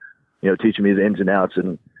plays and, teaching me the ins and outs.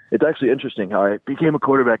 And it's actually interesting how I became a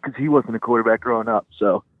quarterback because he wasn't a quarterback growing up.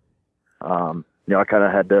 So, I kind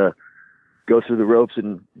of had to go through the ropes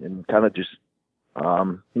and kind of just,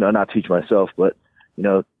 not teach myself, but,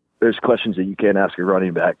 there's questions that you can't ask a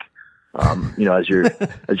running back, as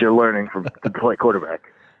you're learning to play quarterback.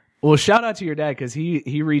 Well, shout out to your dad because he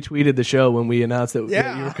retweeted the show when we announced that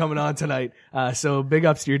you were coming on tonight. So big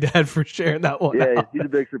ups to your dad for sharing that one. Yeah, out. He's a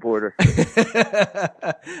big supporter.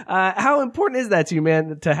 How important is that to you,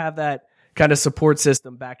 man, to have that kind of support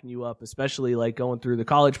system backing you up, especially like going through the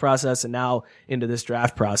college process and now into this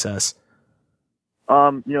draft process?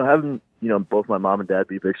 Having both my mom and dad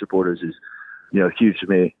be big supporters is huge to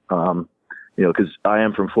me. Because I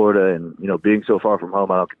am from Florida, and being so far from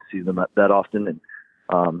home, I don't get to see them that often, and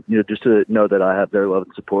just to know that I have their love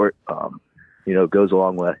and support, goes a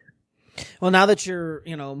long way. Well, now that you're,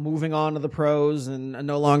 moving on to the pros and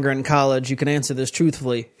no longer in college, you can answer this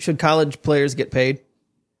truthfully. Should college players get paid?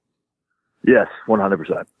 Yes,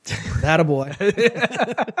 100%. Attaboy.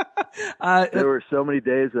 There were so many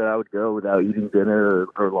days that I would go without eating dinner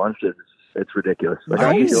or lunch. It's ridiculous. Like, Are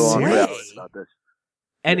I you could go on for serious? hours about this.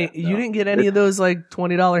 You didn't get any of those like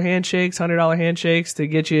 $20 handshakes, $100 handshakes to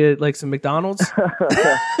get you like some McDonald's?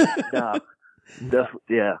 No. No,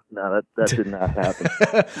 that did not happen.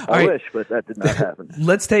 All right. wish, but that did not happen.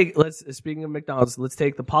 Speaking of McDonald's, let's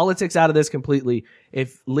take the politics out of this completely.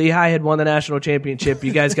 If Lehigh had won the national championship,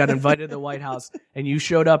 you guys got invited to the White House and you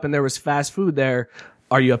showed up and there was fast food there.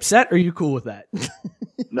 Are you upset or are you cool with that?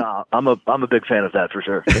 No, I'm a big fan of that for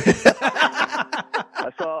sure. I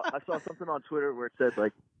saw something on Twitter where it said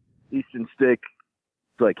like Easton Stick,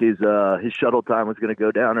 like his shuttle time was going to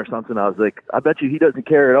go down or something. I was like, I bet you he doesn't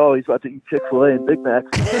care at all. He's about to eat Chick-fil-A and Big Macs.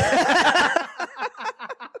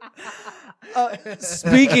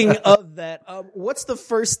 Speaking of that, what's the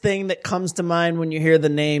first thing that comes to mind when you hear the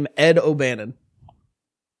name Ed O'Bannon?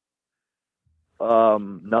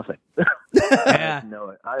 Nothing. Yeah.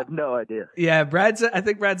 I have no idea. Yeah, I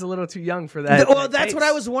think Brad's a little too young for that. Well, that's what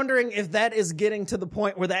I was wondering, if that is getting to the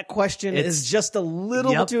point where that question is just a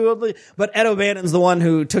little too early. But Ed O'Bannon's the one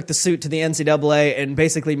who took the suit to the NCAA and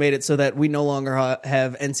basically made it so that we no longer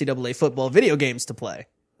have NCAA football video games to play.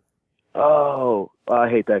 Oh, I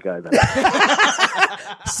hate that guy then.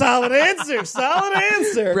 Solid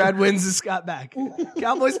answer. Brad wins the Scott back.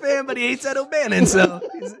 Cowboys fan, but he hates Ed O'Bannon, so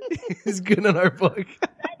he's good in our book.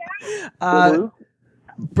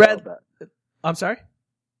 Brad, I'm sorry?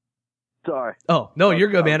 Sorry. Oh, no, you're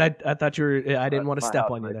good, man. I thought you were, I didn't want to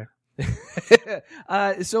step on you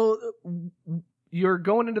there. So you're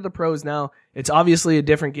going into the pros now. It's obviously a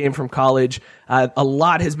different game from college. A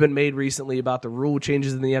lot has been made recently about the rule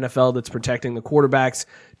changes in the NFL that's protecting the quarterbacks.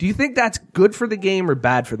 Do you think that's good for the game or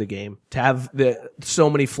bad for the game to have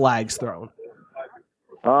so many flags thrown?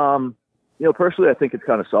 Personally, I think it's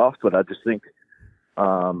kind of soft, but I just think,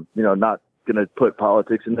 not going to put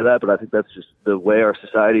politics into that, but I think that's just the way our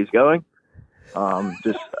society is going.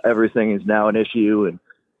 Just everything is now an issue. And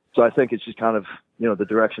so I think it's just kind of, the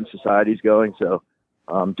direction society is going. So,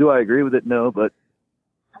 do I agree with it? No, but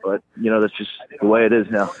that's just the way it is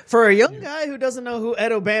now. For a young guy who doesn't know who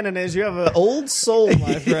Ed O'Bannon is, you have an old soul,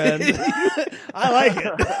 my friend. I like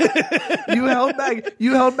it. You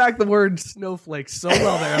held back the word snowflake so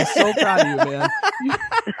well there. I'm so proud of you,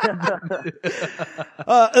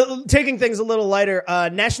 man. Taking things a little lighter,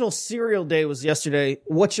 National Cereal Day was yesterday.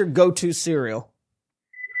 What's your go-to cereal?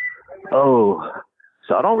 Oh,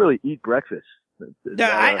 so I don't really eat breakfast.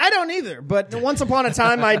 I don't either, but once upon a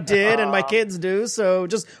time I did, and my kids do. So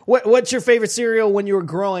just what's your favorite cereal when you were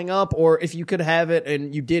growing up, or if you could have it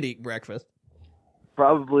and you did eat breakfast?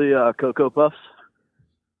 Probably Cocoa Puffs.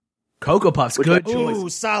 Cocoa Puffs, good choice. Ooh,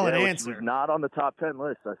 solid Which answer. was not on the top 10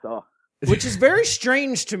 list I saw. Which is very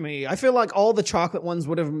strange to me. I feel like all the chocolate ones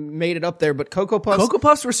would have made it up there, but Cocoa Puffs. Cocoa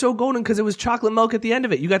Puffs were so golden because it was chocolate milk at the end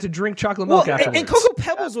of it. You got to drink chocolate milk afterwards. and Cocoa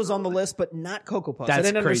Pebbles was on the list, but not Cocoa Puffs. I That's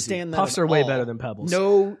didn't crazy. understand that. Puffs at are way all. better than Pebbles.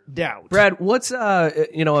 No doubt. Brad, what's a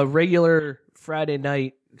regular Friday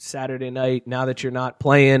night, Saturday night? Now that you're not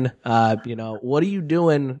playing, what are you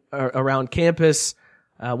doing around campus?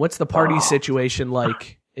 What's the party situation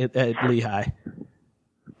like at Lehigh?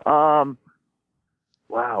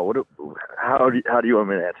 Wow, how do you want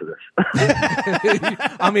me to answer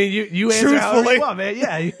this? I mean, you answer however Truthfully. you want, man.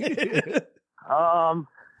 Yeah.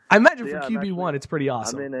 I imagine for QB1, it's pretty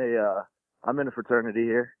awesome. I'm in a fraternity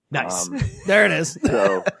here. Nice. There it is.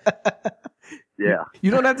 So, yeah. You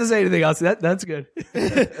don't have to say anything else. That's good.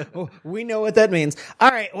 We know what that means. All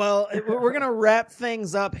right. Well, we're going to wrap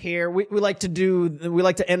things up here. We like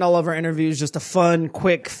to end all of our interviews just a fun,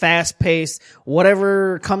 quick, fast pace.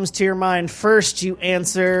 Whatever comes to your mind first, you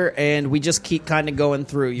answer, and we just keep kind of going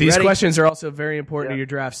through. You These ready? questions are also very important to your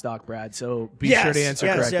draft stock, Brad. So be sure to answer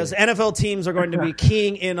correctly. Yes. NFL teams are going to be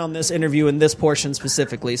keying in on this interview in this portion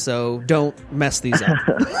specifically, so don't mess these up.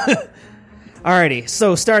 Alrighty,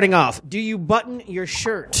 so starting off, do you button your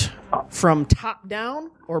shirt from top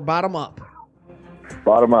down or bottom up?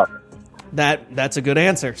 Bottom up. That's a good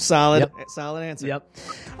answer. Solid answer. Yep.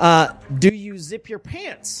 Do you zip your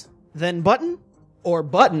pants, then button, or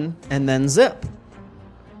button and then zip?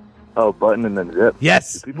 Oh, button and then zip.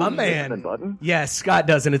 Yes, Do people my do zip man. and then button? Yes, Scott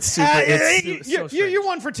does, and it's super. You're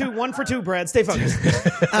 1 for 2. 1 for 2, Brad. Stay focused.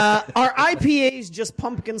 Are IPAs just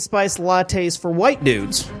pumpkin spice lattes for white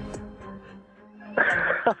dudes?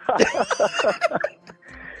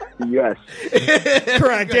 Yes.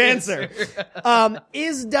 Correct answer.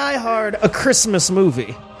 Is Die Hard a Christmas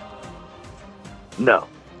movie? No.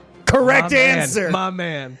 Correct answer. My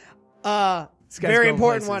man. Very going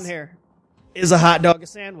important places. one here. Is a hot dog a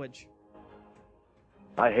sandwich?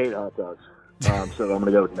 I hate hot dogs. So I'm going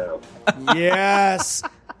to go with no. Yes.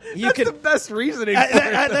 You That's could. the best reasoning.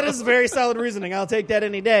 That is very solid reasoning. I'll take that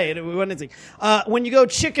any day. When you go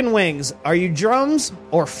chicken wings, are you drums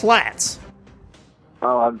or flats?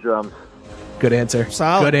 Oh, I'm drums. Good answer.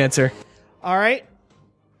 Solid. Good answer. All right.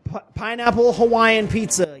 Pineapple Hawaiian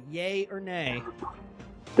pizza, yay or nay?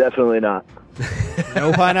 Definitely not.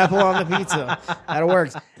 No pineapple on the pizza. That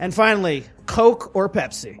works. And finally, Coke or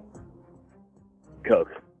Pepsi?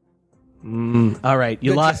 Coke. All right,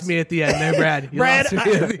 you Good lost choice. me at the end there, Brad. You lost me at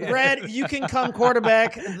the end. Brad, you can come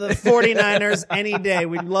quarterback the 49ers any day.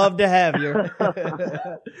 We'd love to have you. Yeah,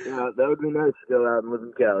 that would be nice to go out and live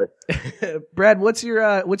in Cali. Brad, what's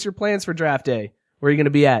your plans for draft day? Where are you going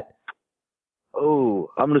to be at?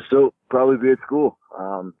 Oh, I'm going to still probably be at school.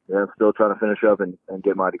 I'm still trying to finish up and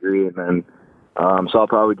get my degree, and then so I'll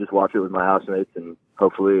probably just watch it with my housemates and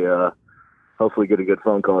hopefully get a good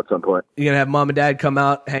phone call at some point. You gonna have mom and dad come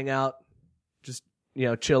out, hang out, just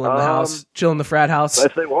chill in the house, chill in the frat house?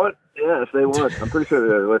 If they want, yeah, if they want. I'm pretty sure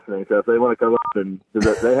they're listening. So if they want to come up and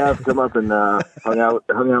they have come up and hung out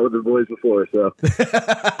with the boys before. So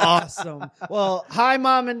Awesome. Well, hi,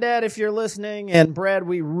 Mom and Dad, if you're listening. And Brad,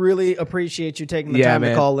 we really appreciate you taking the time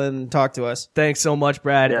to call in and talk to us. Thanks so much,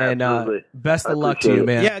 Brad, Yeah, and absolutely. best of I luck to you, appreciate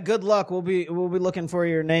it. man. Yeah, good luck. We'll be looking for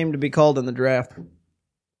your name to be called in the draft.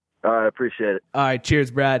 all right, appreciate it. All right, cheers,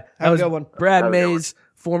 Brad. That Have a was good one. Brad Have a good Mays,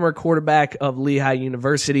 former quarterback of Lehigh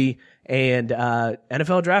University and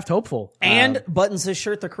NFL draft hopeful, And buttons his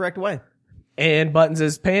shirt the correct way. and buttons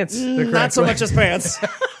his pants. the Not correct so way. much his pants.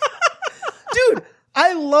 Dude,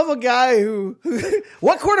 I love a guy who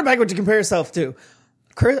what quarterback would you compare yourself to?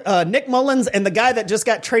 Nick Mullins and the guy that just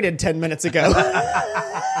got traded 10 minutes ago.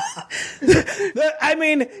 I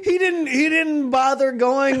mean, he didn't bother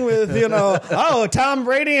going with, Tom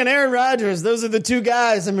Brady and Aaron Rodgers. Those are the two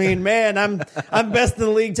guys. I mean, man, I'm best in the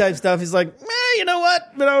league type stuff. He's like, you know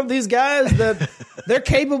what? These guys that they're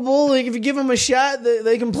capable. Like, if you give them a shot,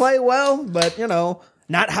 they can play well, but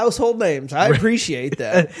not household names. I appreciate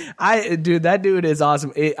that. That dude is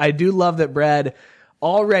awesome. I do love that Brad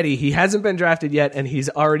already, he hasn't been drafted yet, and he's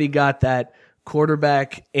already got that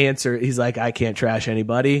quarterback answer. He's like, I can't trash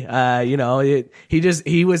anybody.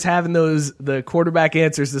 He was having the quarterback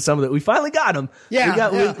answers to some of that. We finally got him.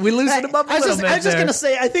 Yeah. We loosened him up a little bit. I was just going to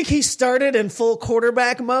say, I think he started in full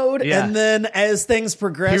quarterback mode. Yeah. And then as things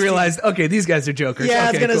progressed, he realized, okay, these guys are jokers. Yeah, okay,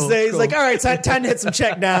 I was going to say, he's cool. like, all right, time to hit some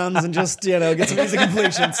check downs and just, get some easy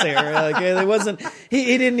completions here. Like, it wasn't,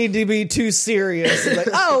 he didn't need to be too serious. He's like,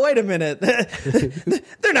 oh, wait a minute.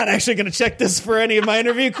 They're not actually going to check this for any of my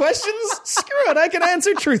interview questions. Screw it. I can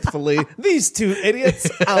answer truthfully. These two idiots,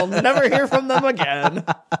 I'll never hear from them again.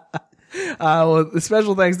 Well,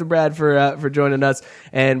 special thanks to Brad for joining us.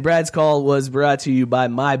 And Brad's call was brought to you by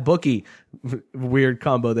MyBookie. Weird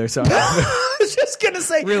combo there. Sorry. I was just going to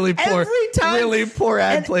say, really poor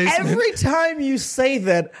ad placement. Every time you say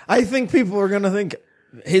that, I think people are going to think,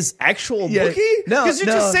 his actual bookie? No, because you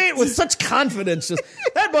just say it with such confidence. Just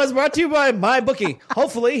that was brought to you by MyBookie.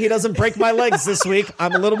 Hopefully, he doesn't break my legs this week.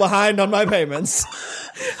 I'm a little behind on my payments.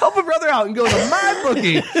 Help a brother out and go to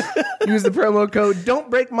MyBookie. Use the promo code Don't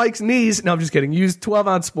Break Mike's Knees. No, I'm just kidding. Use 12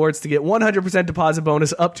 Ounce Sports to get 100% deposit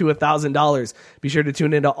bonus up to $1,000. Be sure to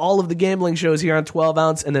tune into all of the gambling shows here on 12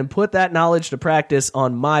 Ounce and then put that knowledge to practice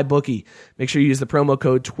on MyBookie. Make sure you use the promo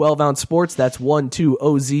code 12 Ounce Sports. That's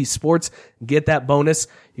 12OZ Sports. Get that bonus.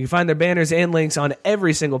 You can find their banners and links on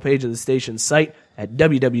every single page of the station's site at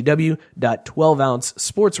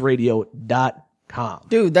www.12ouncesportsradio.com.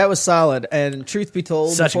 Dude, that was solid. And truth be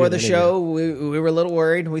told, Such a before good the interview. show, we were a little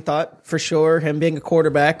worried. We thought for sure him being a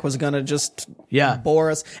quarterback was going to just bore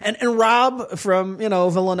us. And Rob from,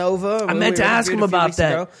 Villanova. I meant to ask him about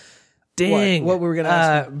that. Dang. What were we going to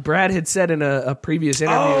ask him? Brad had said in a previous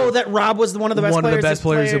interview. Oh, that Rob was one of the best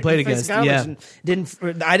players who played against. Yeah. I didn't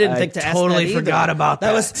think to ask that totally forgot about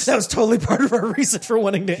that. That was totally part of our reason for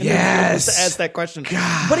wanting to interview him, was to ask that question.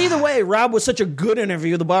 God. But either way, Rob was such a good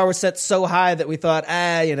interview. The bar was set so high that we thought,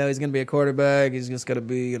 he's going to be a quarterback. He's just going to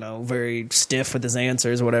be, very stiff with his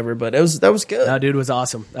answers or whatever. But that was good. No, dude was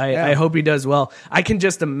awesome. I hope he does well. I can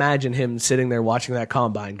just imagine him sitting there watching that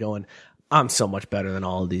combine going, I'm so much better than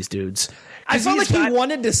all of these dudes. I felt like he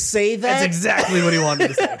wanted to say that. That's exactly what he wanted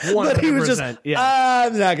to say. 100%. But he was just,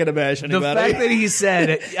 I'm not going to bash anybody. The fact that he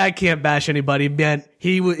said, I can't bash anybody, man,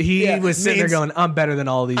 he was sitting there going, I'm better than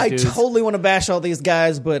all these dudes. I totally want to bash all these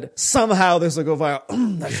guys, but somehow this will go viral.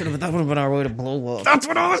 That would have been our way to blow up. That's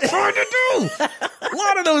what I was trying to do. A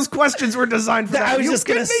lot of those questions were designed for that. I was just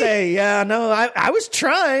going to say, I was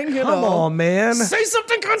trying. Come on, man. Say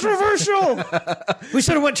something controversial. We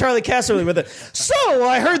should have went Charlie Casserly with it. So,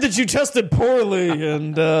 I heard that you tested poorly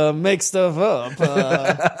and make stuff up.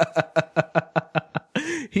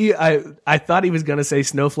 I thought he was going to say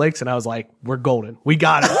snowflakes, and I was like, we're golden. We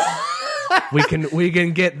got it. We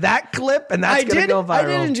can get that clip, and that's going to go viral. I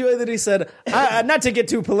did enjoy that he said, not to get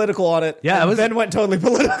too political on it. Yeah, Ben went totally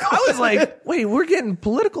political. I was like, wait, we're getting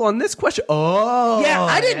political on this question. Oh, yeah,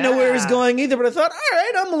 I didn't know where he was going either, but I thought, all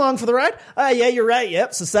right, I'm along for the ride. Yeah, you're right.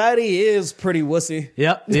 Yep, society is pretty wussy.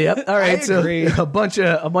 Yep. All right, I agree. So a bunch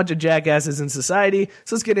of jackasses in society.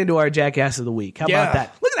 So let's get into our jackass of the week. How about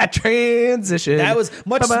that? Look at that transition. That was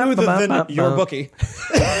much smoother than your bookie.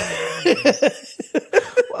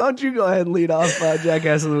 Why don't you go ahead and lead off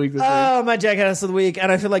Jackass of the Week this week? Oh, my Jackass of the Week.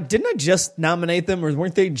 And I feel like, didn't I just nominate them, or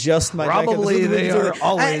weren't they just my Probably Jackasses of the Week? they are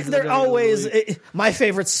always. They're always my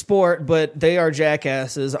favorite sport, but they are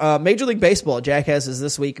jackasses. Major League Baseball jackasses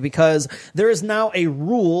this week because there is now a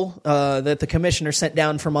rule that the commissioner sent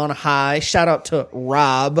down from on high. Shout out to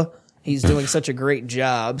Rob. He's doing such a great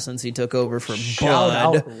job since he took over for Shout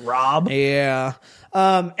out, Rob. Yeah.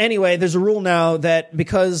 Anyway, there's a rule now that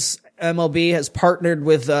because MLB has partnered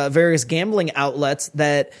with various gambling outlets,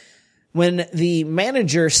 that when the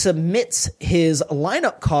manager submits his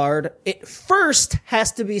lineup card, it first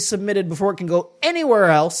has to be submitted before it can go anywhere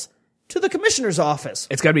else to the commissioner's office.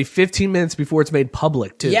 It's got to be 15 minutes before it's made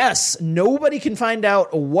public, too. Yes, nobody can find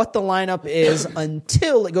out what the lineup is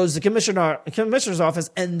until it goes to the commissioner's office,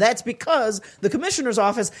 and that's because the commissioner's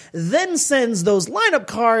office then sends those lineup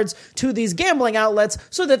cards to these gambling outlets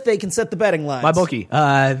so that they can set the betting lines. MyBookie.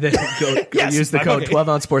 Go use the code 12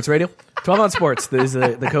 Ounce Sports Radio. 12 Ounce Sports. There's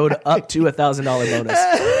the code up to $1,000 bonus.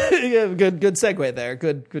 Yeah, good segue there.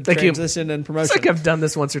 Good Thank transition you. and promotion. It's like I've done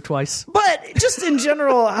this once or twice. But just in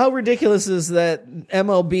general, how ridiculous is that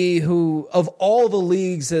MLB, who of all the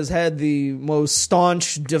leagues has had the most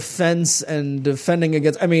staunch defense and defending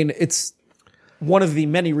against, I mean, it's one of the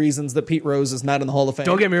many reasons that Pete Rose is not in the Hall of Fame.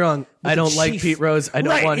 Don't get me wrong. I don't like Pete Rose. I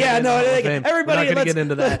don't want him in the Hall of Fame. Everybody, we're not going to get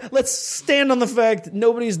into that. Let's stand on the fact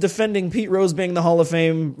nobody's defending Pete Rose being in the Hall of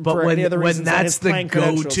Fame for any other reasons. When that's the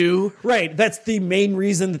go-to, right? That's the main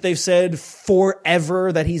reason that they've said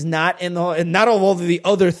forever that he's not in the, and not all of the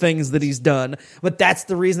other things that he's done, but that's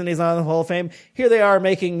the reason he's not in the Hall of Fame. Here they are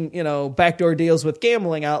making, backdoor deals with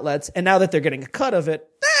gambling outlets, and now that they're getting a cut of it,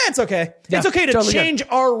 it's okay. Yeah, it's okay to totally change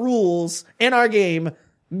our rules in our game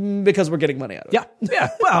because we're getting money out of it. Yeah.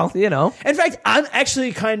 Well, In fact, I'm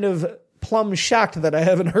actually kind of plumb shocked that I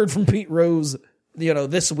haven't heard from Pete Rose,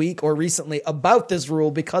 this week or recently about this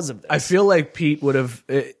rule because of this. I feel like Pete would have,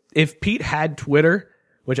 if Pete had Twitter,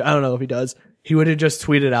 which I don't know if he does, he would have just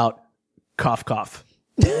tweeted out, cough, cough.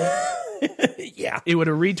 Yeah. He would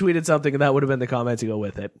have retweeted something and that would have been the comment to go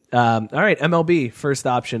with it. All right. MLB, first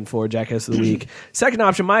option for Jackass of the Week. Second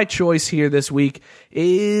option, my choice here this week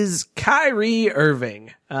is Kyrie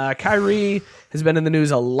Irving. Kyrie has been in the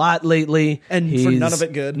news a lot lately. And for none of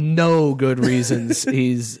it good. No good reasons.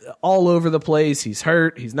 He's all over the place. He's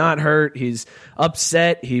hurt. He's not hurt. He's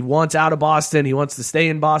upset. He wants out of Boston. He wants to stay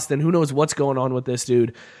in Boston. Who knows what's going on with this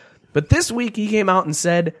dude? But this week he came out and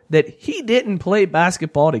said that he didn't play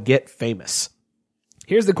basketball to get famous.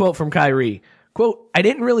 Here's the quote from Kyrie. Quote, I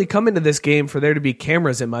didn't really come into this game for there to be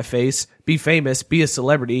cameras in my face, be famous, be a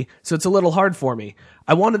celebrity, so it's a little hard for me.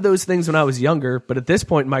 I wanted those things when I was younger, but at this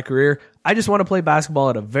point in my career, I just want to play basketball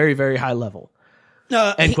at a very, very high level.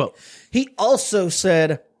 End quote. He also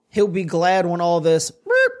said he'll be glad when all this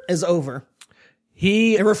is over.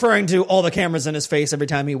 Referring to all the cameras in his face every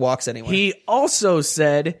time he walks anywhere. He also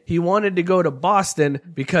said he wanted to go to Boston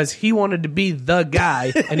because he wanted to be the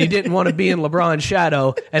guy and he didn't want to be in LeBron's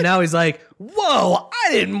shadow. And now he's like, whoa,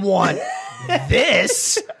 I didn't want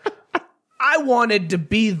this. I wanted to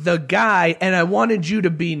be the guy and I wanted you to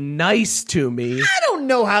be nice to me. I don't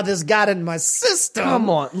know how this got in my system. Come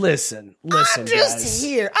on, listen, I'm just guys.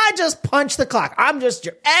 here. I just punched the clock. I'm just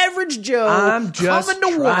your average Joe. I'm just coming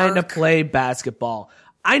to trying work. to play basketball.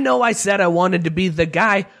 I know I said I wanted to be the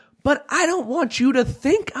guy, but I don't want you to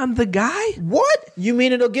think I'm the guy. What? You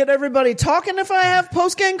mean it'll get everybody talking if I have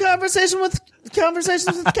post-game conversations with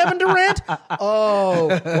Kevin Durant? Oh,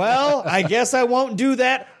 well, I guess I won't do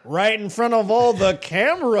that right in front of all the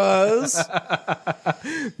cameras.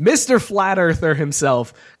 Mr. Flat Earther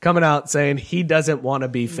himself coming out saying he doesn't want to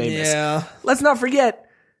be famous. Yeah. Let's not forget,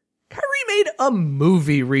 Kyrie made a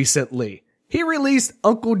movie recently. He released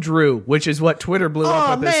Uncle Drew, which is what Twitter blew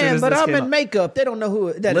up with as soon as but this I'm came in up. makeup. They don't know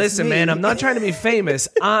who that is. Listen, me. man, I'm not trying to be famous.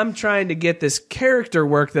 I'm trying to get this character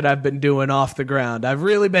work that I've been doing off the ground. I've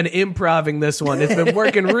really been improvising this one. It's been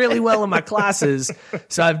working really well in my classes,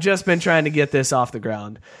 so I've just been trying to get this off the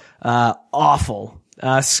ground. Awful.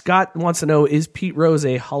 Scott wants to know, is Pete Rose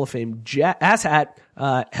a Hall of Fame asshat?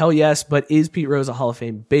 Hell yes, but is Pete Rose a Hall of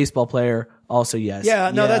Fame baseball player? Also yes.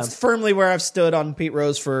 Yeah, no, that's firmly where I've stood on Pete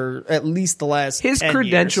Rose for at least the last His 10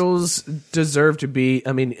 credentials deserve to be,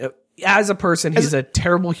 as a person, he's a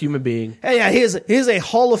terrible human being. Yeah, he is a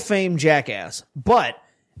Hall of Fame jackass. But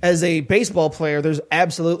as a baseball player, there's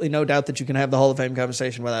absolutely no doubt that you can have the Hall of Fame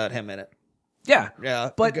conversation without him in it. Yeah.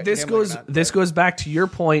 But this goes back to your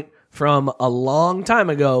point from a long time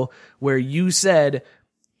ago where you said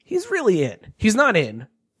he's really in. He's not in.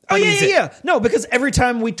 Oh, yeah. No, because every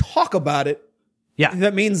time we talk about it,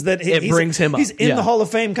 that means that it brings him up. He's in the Hall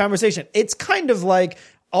of Fame conversation. It's kind of like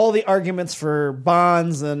all the arguments for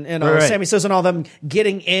Bonds and Sammy Sosa and all them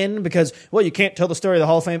getting in because, well, you can't tell the story of the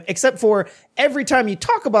Hall of Fame, except for every time you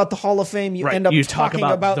talk about the Hall of Fame, you end up talking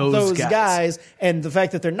about those guys and the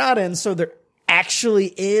fact that they're not in, so they're actually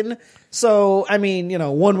in. So,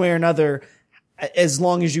 one way or another, as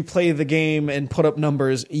long as you play the game and put up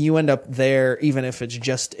numbers, you end up there, even if it's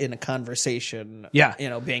just in a conversation,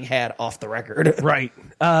 being had off the record. Right.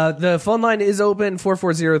 The phone line is open,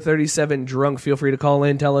 440-37-DRUNK. Feel free to call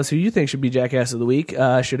in. Tell us who you think should be Jackass of the Week.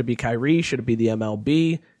 Should it be Kyrie? Should it be the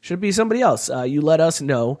MLB? Should it be somebody else? You let us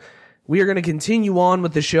know. We are going to continue on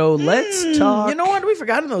with the show. Let's talk. You know what? We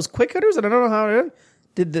forgot those quick hitters, and I don't know how it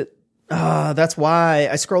did. That's why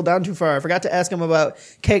I scrolled down too far. I forgot to ask him about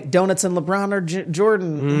cake, donuts, and LeBron or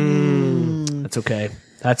Jordan. That's okay.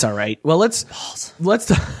 That's all right. Well, let's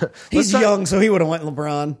He's young, so he would have went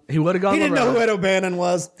LeBron. He would have gone. He didn't LeBron. know who Ed O'Bannon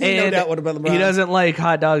was. He no doubt would have been LeBron. He doesn't like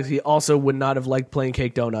hot dogs. He also would not have liked plain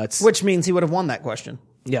cake donuts. Which means he would have won that question.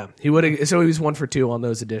 Yeah, he would have. So he was 1 for 2 on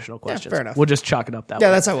those additional questions. Fair enough. We'll just chalk it up that way.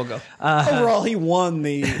 Yeah, that's how we'll go. Overall, he won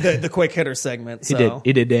the quick hitter segment. So.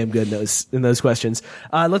 He did damn good in those questions.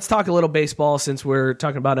 Let's talk a little baseball since we're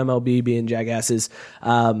talking about MLB being jackasses.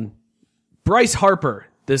 Bryce Harper,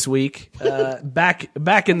 this week. Back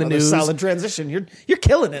in the Another news. solid transition. You're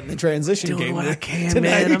killing it in the transition Doing game. what I can,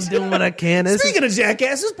 tonight. man. I'm doing what I can. Speaking of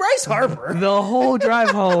jackasses, Bryce Harper. The whole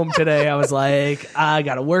drive home today, I was like, I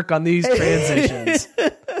got to work on these transitions.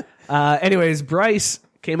 Anyways, Bryce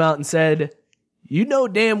came out and said, you know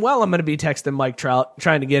damn well I'm going to be texting Mike Trout,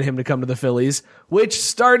 trying to get him to come to the Phillies, which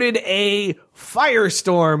started a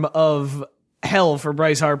firestorm of hell for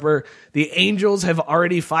Bryce Harper. The Angels have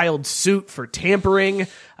already filed suit for tampering,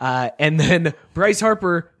 and then Bryce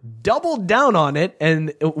Harper doubled down on it,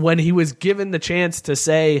 and when he was given the chance to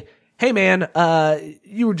say, hey man,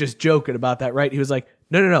 you were just joking about that, right? He was like,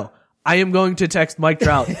 no. I am going to text Mike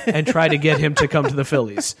Trout and try to get him to come to the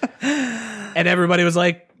Phillies. And everybody was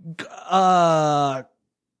like,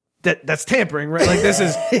 that's tampering, right? Like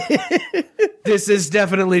this is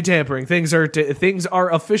definitely tampering. Things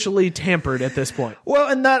are officially tampered at this point. Well,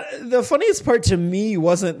 and the funniest part to me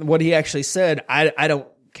wasn't what he actually said. I don't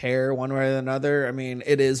care one way or another. I mean,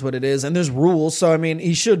 it is what it is, and there's rules. So I mean,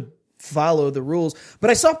 he should follow the rules. But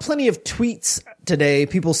I saw plenty of tweets today,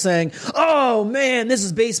 people saying, oh man, this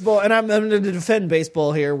is baseball. And I'm going to defend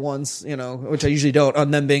baseball here once, which I usually don't, on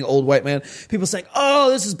them being old white men. People saying, oh,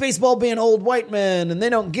 this is baseball being old white men. And they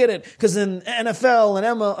don't get it because in NFL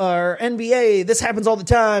and or NBA, this happens all the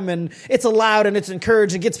time and it's allowed and it's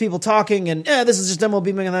encouraged and gets people talking. And this is just MLB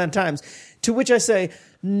being a lot of times. To which I say,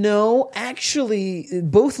 no, actually,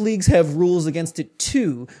 both leagues have rules against it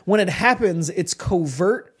too. When it happens, it's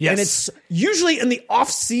covert. Yes. And it's usually in the off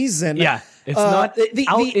season. Yeah. It's not out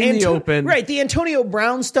in the open. Right. The Antonio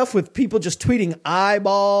Brown stuff with people just tweeting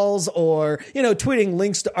eyeballs or, tweeting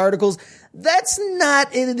links to articles. That's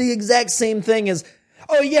not the exact same thing as,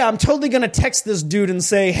 oh yeah, I'm totally going to text this dude and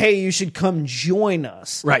say, hey, you should come join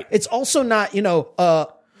us. Right. It's also not,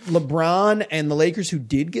 LeBron and the Lakers who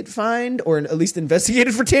did get fined or at least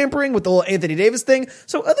investigated for tampering with the whole Anthony Davis thing.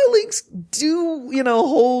 So other leagues do,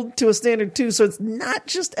 hold to a standard too. So it's not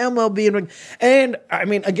just MLB. And I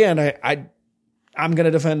mean, again, I'm going to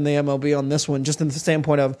defend the MLB on this one, just in the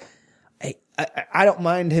standpoint of, I don't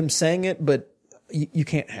mind him saying it, but you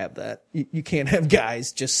can't have that. You can't have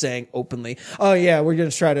guys just saying openly, oh yeah, we're going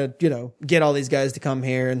to try to, get all these guys to come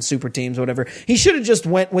here and super teams, whatever. He should have just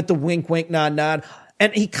went with the wink, wink, nod, nod.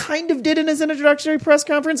 And he kind of did in his introductory press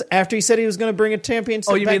conference after he said he was going to bring a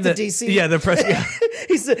championship back to DC. Yeah, the press. Yeah.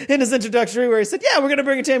 He said in his introductory where he said, yeah, we're going to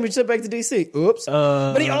bring a championship back to DC. Oops.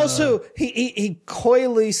 But he also, he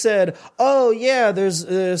coyly said, oh yeah, there's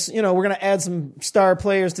we're going to add some star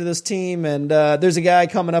players to this team. And, there's a guy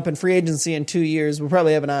coming up in free agency in 2 years. We'll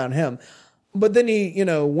probably have an eye on him. But then he,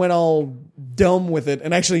 went all dumb with it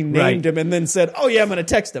and actually named him and then said, oh yeah, I'm going to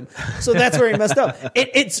text him. So that's where he messed up.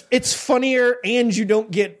 It's funnier and you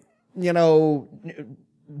don't get,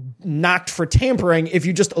 knocked for tampering if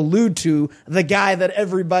you just allude to the guy that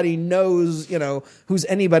everybody knows, who's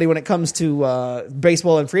anybody when it comes to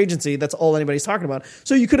baseball and free agency. That's all anybody's talking about.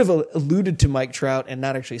 So you could have alluded to Mike Trout and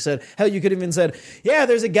not actually said, hell, you could have even said, yeah,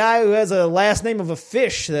 there's a guy who has a last name of a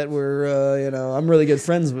fish that we're, I'm really good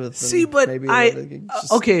friends with. See, but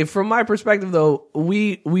okay, from my perspective though,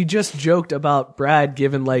 we just joked about Brad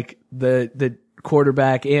giving like the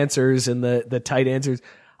quarterback answers and the tight answers.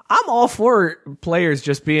 I'm all for players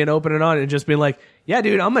just being open and on and just being like, yeah,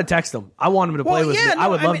 dude, I'm going to text him. I want him to play with me. I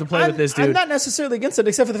would love to play with this dude. I'm not necessarily against it,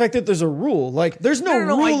 except for the fact that there's a rule. Like, there's no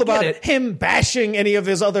rule about him bashing any of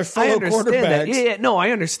his other fellow quarterbacks. Yeah, no, I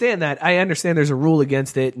understand that. I understand there's a rule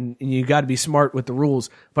against it, and you got to be smart with the rules.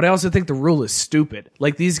 But I also think the rule is stupid.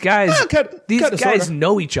 Like, these guys,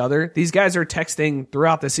 know each other. These guys are texting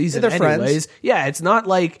throughout the season anyways. Friends. Yeah, it's not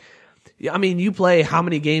like... I mean, you play how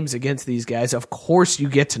many games against these guys? Of course you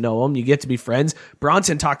get to know them. You get to be friends.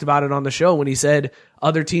 Bronson talked about it on the show when he said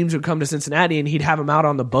other teams would come to Cincinnati and he'd have them out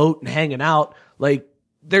on the boat and hanging out. Like,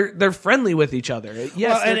 they're friendly with each other.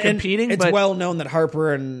 Yes, they're competing, it's but well known that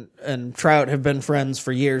Harper and Trout have been friends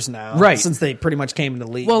for years now. Right. Since they pretty much came into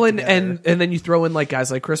the league. Well, and then you throw in like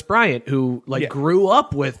guys like Chris Bryant who grew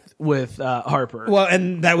up with Harper. Well,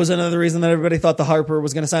 and that was another reason that everybody thought the Harper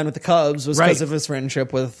was going to sign with the Cubs was because of his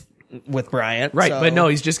friendship with Bryant. Right, but no,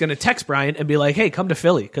 he's just going to text Bryant and be like, hey, come to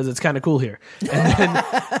Philly because it's kind of cool here.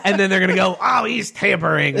 And then they're going to go, oh, he's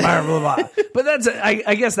tampering, blah, blah, blah. But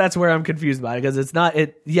I guess that's where I'm confused about it because it's not,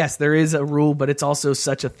 yes, there is a rule, but it's also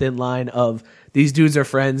such a thin line of these dudes are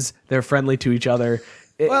friends, they're friendly to each other.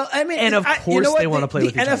 Well, I mean, and of course they want to play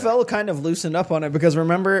with each other. The NFL kind of loosened up on it because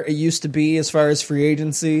remember, it used to be as far as free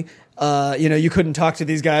agency, you couldn't talk to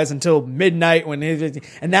these guys until midnight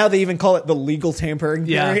and now they even call it the legal tampering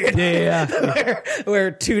period. Yeah.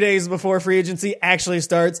 where 2 days before free agency actually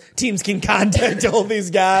starts, teams can contact all these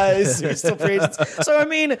guys who are still free agents. So, I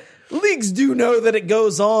mean, leagues do know that it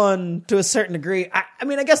goes on to a certain degree. I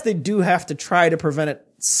mean, I guess they do have to try to prevent it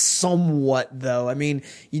somewhat, though. I mean,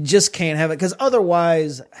 you just can't have it because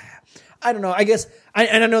otherwise, I don't know. I guess,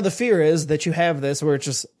 and I know the fear is that you have this where it's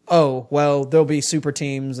just, oh, well, there'll be super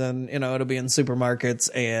teams and, it'll be in supermarkets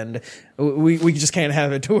and we just can't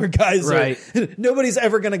have it to where guys nobody's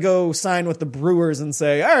ever going to go sign with the Brewers and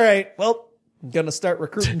say, all right, well, I'm going to start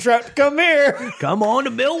recruiting Trout to come here. Come on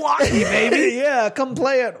to Milwaukee, baby. Yeah, come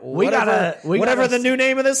play it. Whatever the new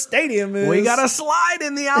name of this stadium is. We got a slide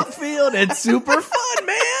in the outfield. It's super fun,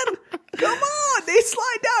 man. Come on. They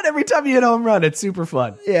slide down every time you hit a home run. It's super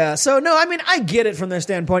fun. Yeah. So, no, I mean, I get it from their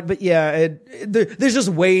standpoint, but yeah, there's just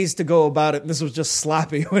ways to go about it. And this was just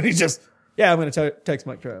sloppy when he just, I'm going to text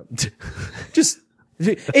Mike Trout.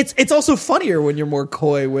 It's also funnier when you're more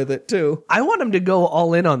coy with it too. I want him to go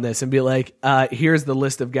all in on this and be like, here's the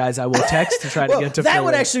list of guys I will text to try to get to that Philly.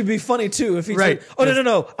 Would actually be funny too if he's like,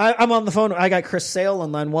 no. I'm on the phone. I got Chris Sale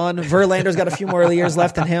on line 1. Verlander's got a few more years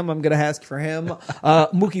left in him. I'm going to ask for him.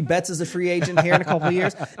 Mookie Betts is a free agent here in a couple of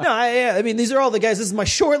years. No, I mean, these are all the guys. This is my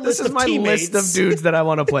short list of teammates. This is my list of dudes that I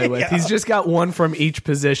want to play with. He's just got one from each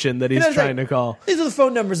position that he's trying to call. These are the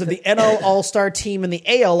phone numbers of the NL All-Star team and the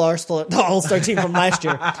AL All-Star team from last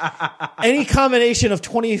year. Any combination of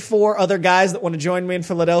 24 other guys that want to join me in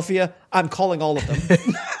Philadelphia, I'm calling all of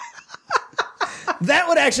them. That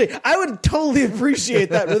would actually, I would totally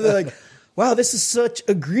appreciate that. Where they're like, wow, this is such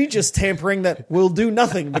egregious tampering that we'll do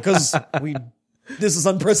nothing because this is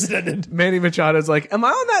unprecedented. Manny Machado's like, am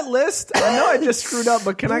I on that list? I know I just screwed up,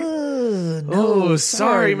 but can I? No,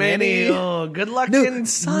 sorry, Manny. Oh, good luck in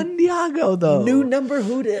San Diego, though. New number,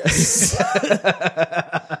 who dis?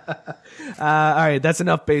 All right, that's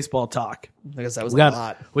enough baseball talk. I guess that was a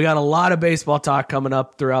lot. We got a lot of baseball talk coming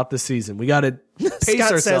up throughout the season. We got to pace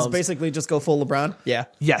Scott ourselves. says basically just go full LeBron. Yeah.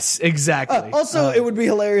 Yes, exactly. Also, it would be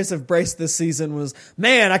hilarious if Bryce this season was,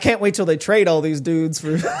 man, I can't wait till they trade all these dudes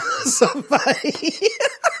for somebody.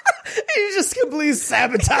 He's just completely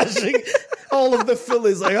sabotaging all of the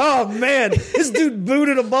Phillies. Like, oh man, this dude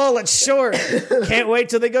booted a ball at short. Can't wait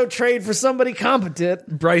till they go trade for somebody competent.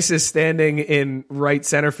 Bryce is standing in right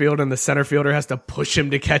center field, and the center fielder has to push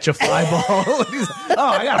him to catch a fly ball. He's like,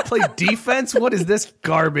 I gotta play defense? What is this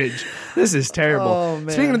garbage? This is terrible. Oh, man.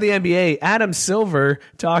 Speaking of the NBA, Adam Silver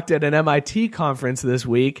talked at an MIT conference this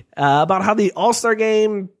week about how the All-Star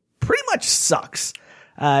game pretty much sucks.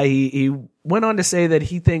 He went on to say that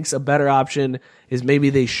he thinks a better option is maybe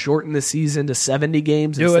they shorten the season to 70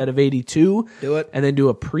 games instead of 82. Do it. And then do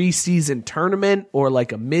a preseason tournament or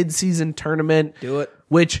like a mid-season tournament. Do it.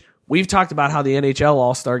 Which we've talked about how the NHL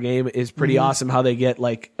All-Star game is pretty awesome, how they get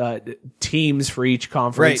like teams for each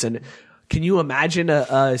conference. Right. And can you imagine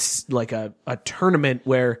a tournament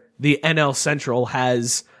where the NL Central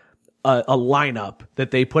has a lineup that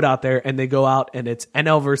they put out there and they go out and it's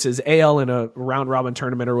NL versus AL in a round robin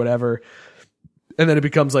tournament or whatever. And then it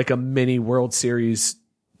becomes like a mini World Series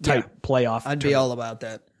type playoff. I'd be all about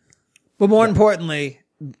that. But more importantly,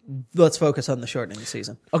 let's focus on the shortening the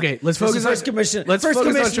season. Okay, let's focus on first commission. Let's first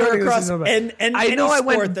focus commissioner on across and I know I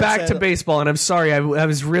went back to baseball, and I'm sorry. I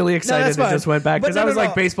was really excited and just went back because I was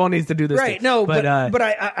like, baseball needs to do this. Right? Thing. No, but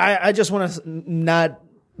I just want to not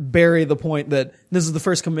bury the point that this is the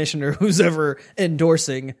first commissioner who's ever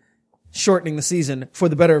endorsing shortening the season for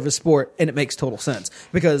the better of his sport, and it makes total sense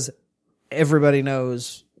because everybody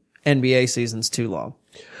knows NBA season's too long.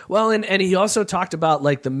 Well, and he also talked about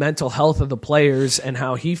like the mental health of the players and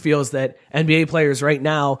how he feels that NBA players right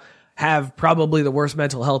now have probably the worst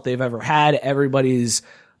mental health they've ever had. Everybody's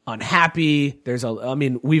unhappy.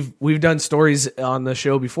 We've done stories on the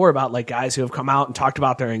show before about like guys who have come out and talked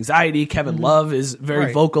about their anxiety. Kevin Love is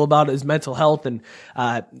very vocal about his mental health, and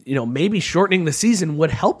maybe shortening the season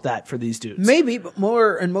would help that for these dudes. Maybe, but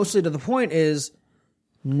more and mostly to the point is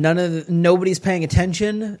nobody's paying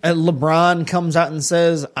attention. LeBron comes out and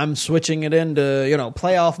says, "I'm switching it into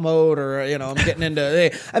playoff mode," or I'm getting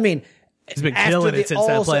into. I mean. He's been killing it since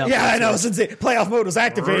that playoff. Yeah, I know. Since the playoff mode was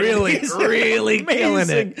activated, really killing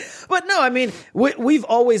it. But no, I mean, we've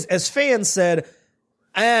always, as fans, said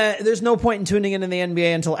there's no point in tuning into the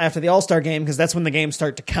NBA until after the All-Star game because that's when the games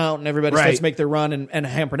start to count and everybody starts to make their run and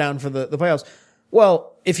hamper down for the playoffs.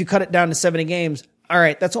 Well, if you cut it down to 70 games, all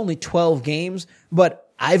right, that's only 12 games. But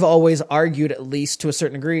I've always argued, at least to a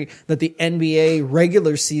certain degree, that the NBA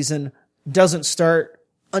regular season doesn't start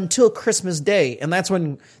until Christmas Day. And that's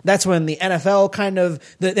when the NFL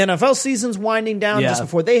the NFL season's winding down just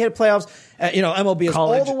before they hit playoffs. MLB is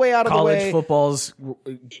all the way out of the way. College football's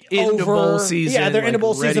into bowl season. Yeah, they're into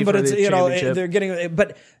bowl season, but it's, they're getting,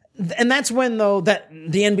 and that's when, though, that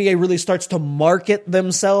the NBA really starts to market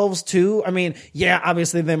themselves too. I mean, yeah,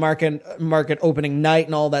 obviously they market opening night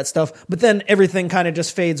and all that stuff, but then everything kind of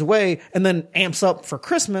just fades away and then amps up for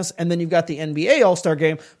Christmas, and then you've got the NBA All-Star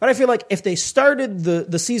Game. But I feel like if they started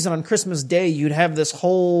the season on Christmas Day, you'd have this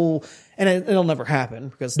whole, and it'll never happen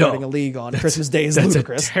because starting a league on Christmas Day is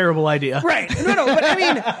ludicrous. That's a terrible idea. Right. No, but I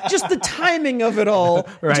mean, just the timing of it all.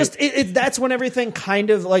 Right. Just that's when everything kind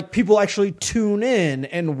of like people actually tune in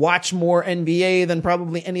and watch more NBA than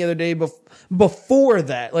probably any other day before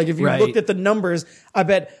that. Like if you looked at the numbers, I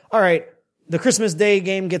bet, all right, the Christmas Day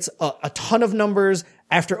game gets a ton of numbers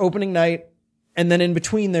after opening night. And then in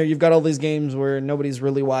between there, you've got all these games where nobody's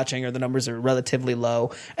really watching or the numbers are relatively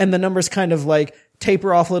low. And the numbers kind of like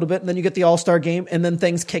taper off a little bit. And then you get the All-Star game and then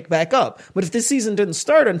things kick back up. But if this season didn't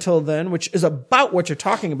start until then, which is about what you're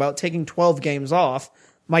talking about, taking 12 games off,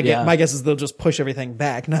 my guess is they'll just push everything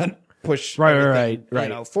back, not push right.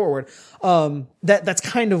 Forward. That's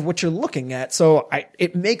kind of what you're looking at. So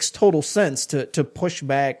it makes total sense to push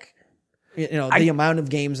back the amount of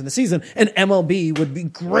games in the season, and MLB would be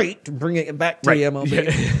great to bring it back to the MLB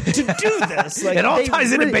to do this. Like, it all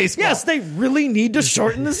ties into baseball. Yes, they really need to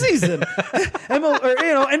shorten the season.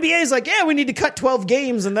 NBA is like, yeah, we need to cut 12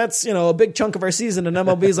 games, and that's a big chunk of our season. And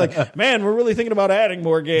MLB is like, man, we're really thinking about adding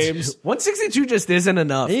more games. 162 just isn't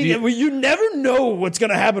enough. You never know what's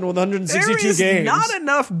going to happen with 162 games. There is not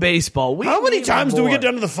enough baseball. How many times do we get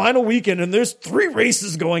down to the final weekend and there's 3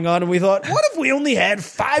 races going on, and we thought, what if we only had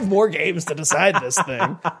 5 more games to decide this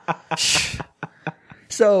thing?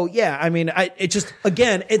 So yeah, I mean, it's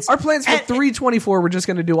our plans for 324. We're just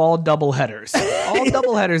going to do all double headers,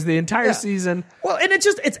 the entire season. Well, and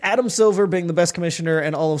it's Adam Silver being the best commissioner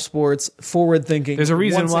in all of sports, forward thinking. There's a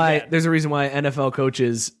reason why NFL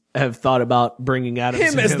coaches have thought about bringing Adam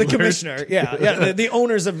him Sandler as the commissioner. Yeah. The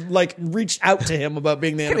owners have reached out to him about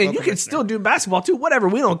being the NFL commissioner. You can still do basketball too. Whatever.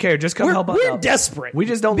 We don't care. Just come help us out. We're desperate. We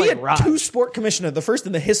just don't be like a Rod. 2-sport commissioner, the first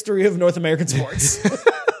in the history of North American sports.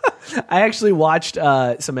 I actually watched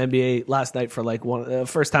some NBA last night for like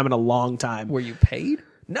first time in a long time. Were you paid?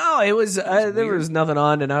 No, it was there was nothing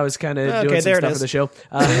on, and I was kind of doing some stuff for the show.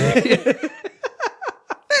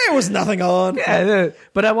 There was nothing on. Yeah,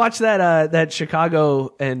 but I watched that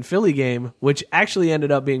Chicago and Philly game, which actually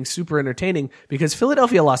ended up being super entertaining because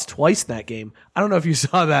Philadelphia lost twice in that game. I don't know if you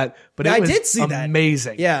saw that, but it was I did see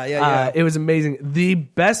amazing. That. Yeah. It was amazing. The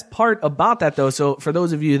best part about that, though, so for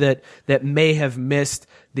those of you that may have missed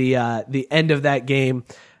the end of that game,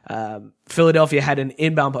 Philadelphia had an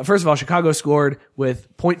inbound. First of all, Chicago scored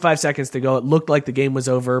with 0.5 seconds to go. It looked like the game was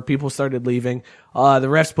over. People started leaving. The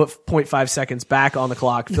refs put 0.5 seconds back on the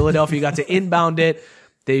clock. Philadelphia got to inbound it.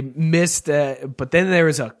 They missed, but then there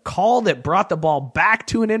was a call that brought the ball back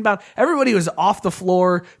to an inbound. Everybody was off the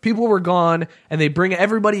floor. People were gone, and they bring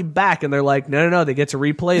everybody back, and they're like, no, they get to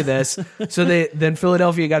replay this. So then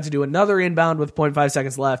Philadelphia got to do another inbound with 0.5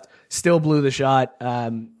 seconds left. Still blew the shot.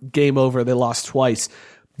 Game over. They lost twice.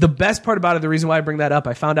 The best part about it, the reason why I bring that up,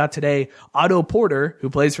 I found out today, Otto Porter, who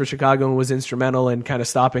plays for Chicago and was instrumental in kind of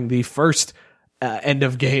stopping the first end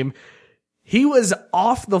of game, he was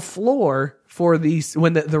off the floor for the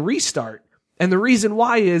restart. And the reason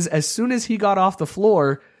why is as soon as he got off the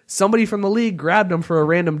floor, somebody from the league grabbed him for a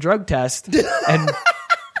random drug test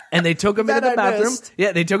and they took him into the bathroom.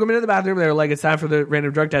 Yeah, they took him into the bathroom. They were like, it's time for the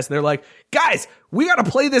random drug test. And they're like, guys, we got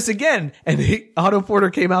to play this again. And Otto Porter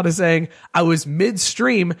came out as saying, I was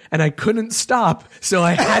midstream and I couldn't stop, so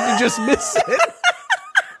I had to just miss it.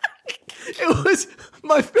 It was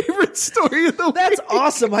my favorite story of the week. That's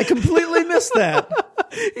awesome. I completely missed that.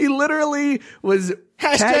 He literally was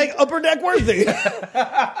hashtag upper deck worthy.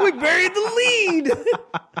 We buried the lead.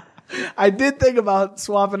 I did think about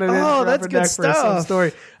swapping it in for that's upper good deck stuff. for some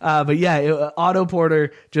story. But yeah, Otto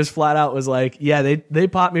Porter just flat out was like, yeah, they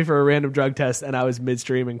popped me for a random drug test and I was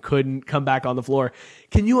midstream and couldn't come back on the floor.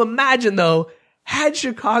 Can you imagine though, had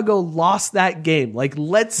Chicago lost that game, like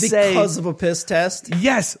let's say because of a piss test?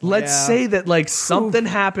 Yes. Let's say that like something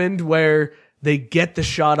happened where they get the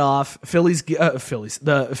shot off.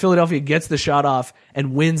 Philadelphia gets the shot off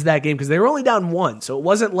and wins that game because they were only down 1. So it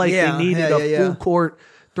wasn't like they needed a full court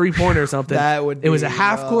 3-pointer or something. It was a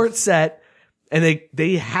half court set and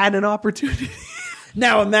they had an opportunity.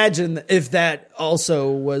 Now imagine if that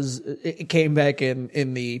also it came back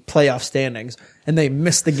in the playoff standings and they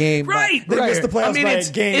missed the game. Right, They missed the playoffs I mean, by it's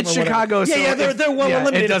a game. it's or whatever. Chicago. So Yeah, they're well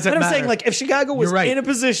eliminated. It doesn't and I'm matter. saying, like, if Chicago was You're right. in a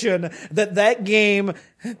position that game,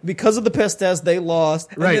 because of the piss test, they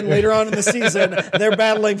lost, and Right. then later on in the season, they're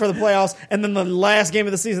battling for the playoffs, and then the last game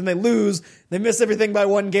of the season, they lose. They miss everything by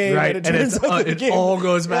one game, Right, and it and turns it's, out that the it game all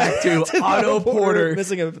goes back to Otto Porter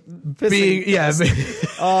missing a pissing being test.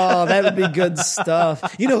 Oh, that would be good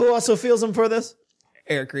stuff. You know who also feels him for this?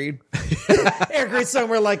 Eric Reed. Eric Reed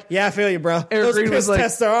somewhere like, yeah, I feel you, bro. Those Reed piss was like-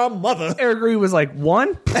 tests are our mother. Eric Reed was like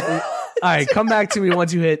 1. All right, come back to me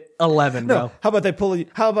once you hit 11, bro. No, how about they pull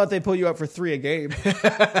you up for 3 a game? Man,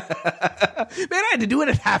 I had to do it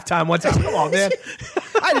at halftime one time. Come on, man.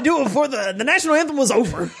 I had to do it before the national anthem was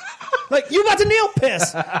over. Like, you about to kneel?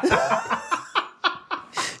 Piss.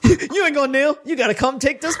 You ain't gonna kneel. You gotta come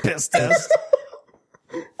take this piss test.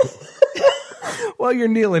 While you're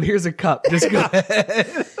kneeling, here's a cup. Just go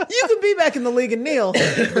ahead. You can be back in the league and kneel,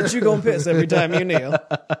 but you gonna piss every time you kneel.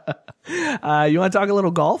 You want to talk a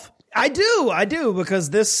little golf? I do, because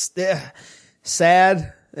this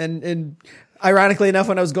sad and ironically enough,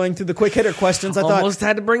 when I was going through the quick hitter questions, I Almost thought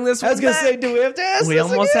had to bring this I one was gonna back. say, do we have to ask We this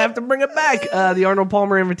almost again? have to bring it back. The Arnold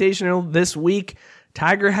Palmer Invitational this week.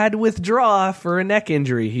 Tiger had to withdraw for a neck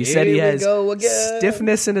injury. He said he Here we has go again.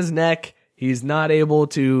 stiffness in his neck. He's not able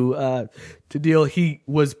to deal. He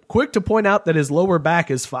was quick to point out that his lower back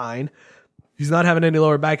is fine. He's not having any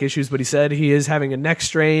lower back issues, but he said he is having a neck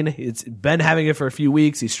strain. It's been having it for a few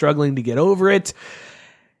weeks. He's struggling to get over it.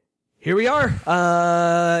 Here we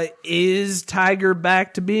are. Is Tiger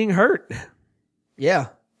back to being hurt? Yeah.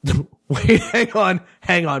 Wait,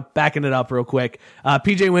 hang on. Backing it up real quick.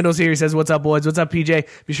 PJ Windows here. He says, what's up, boys? What's up, PJ?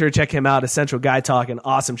 Be sure to check him out. Essential Guy Talk, an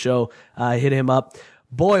awesome show. Hit him up.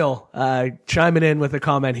 Boyle, chiming in with a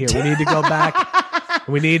comment here. We need to go back.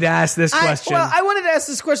 We need to ask this question. I wanted to ask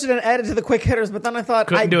this question and add it to the quick hitters, but then I thought,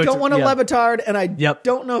 Couldn't I do it don't want to yeah. Levitard, and I Yep.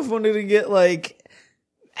 don't know if we wanted to get, like,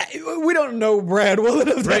 we don't know Brad well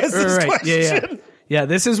enough to ask this question. Yeah,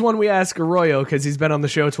 this is one we ask Arroyo because he's been on the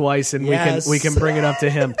show twice, and Yes. we can bring it up to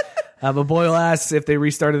him. But Boyle asks if they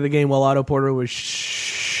restarted the game while Otto Porter was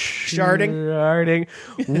sharding.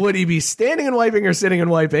 Would he be standing and wiping or sitting and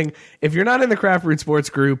wiping? If you're not in the Craft Root Sports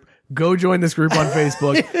group, go join this group on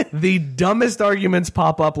Facebook. The dumbest arguments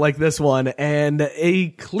pop up like this one, and he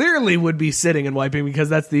clearly would be sitting and wiping because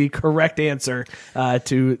that's the correct answer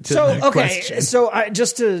to the question. So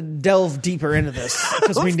just to delve deeper into this,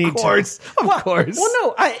 because we need Of course.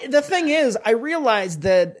 Well, no, the thing is, I realized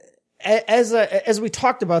that as we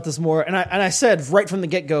talked about this more, and I said right from the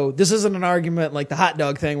get-go, this isn't an argument like the hot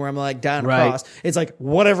dog thing where I'm like down Right. across. It's like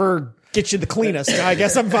whatever gets you the cleanest, I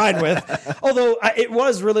guess I'm fine with. Although it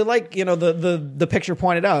was really like, the picture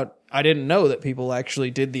pointed out, I didn't know that people actually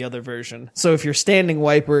did the other version. So if you're standing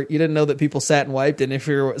wiper, you didn't know that people sat and wiped, and if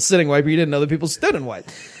you're sitting wiper, you didn't know that people stood and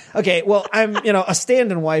wiped. Okay, well, I'm, a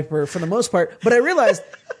stand and wiper for the most part, but I realized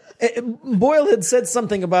Boyle had said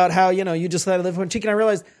something about how, you just let it live one cheek, and I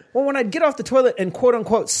realized, well, when I'd get off the toilet and quote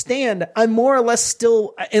unquote stand, I'm more or less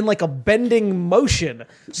still in like a bending motion.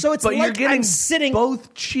 So it's But like you're getting I'm sitting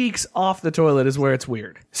both cheeks off the toilet is where it's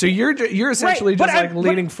weird. So you're essentially Right, but just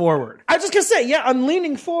leaning forward. I was just gonna say, yeah, I'm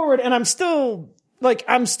leaning forward and I'm still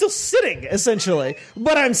sitting essentially,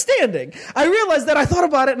 but I'm standing. I realized that I thought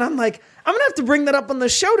about it and I'm like, I'm gonna have to bring that up on the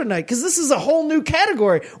show tonight because this is a whole new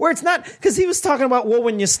category where it's not, because he was talking about, well,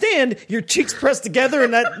 when you stand, your cheeks press together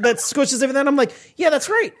and that squishes everything. I'm like, yeah, that's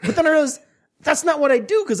right. But then I realized that's not what I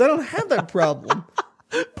do because I don't have that problem.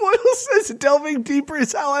 Boyle says delving deeper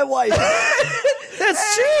is how I wipe.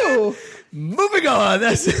 That's true. Moving on.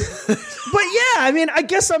 That's But yeah, I mean, I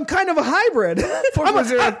guess I'm kind of a hybrid. I'm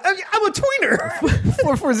a tweener.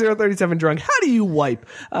 44037 drunk. How do you wipe?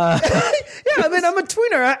 Yeah, I mean, I'm a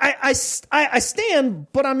tweener. I stand,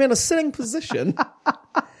 but I'm in a sitting position.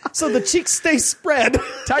 So the cheeks stay spread.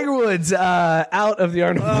 Tiger Woods out of the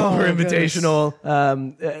Arnold Palmer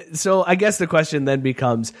Invitational. So I guess the question then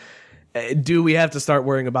becomes, do we have to start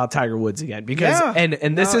worrying about Tiger Woods again? Because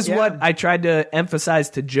and this is what I tried to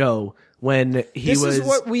emphasize to Joe when he was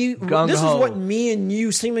gung-ho. This is what me and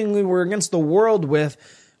you seemingly were against the world with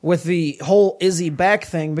the whole Izzy back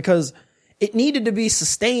thing, because it needed to be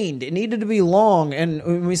sustained. It needed to be long.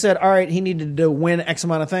 And we said, all right, he needed to win X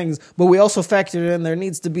amount of things, but we also factored in there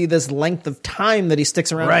needs to be this length of time that he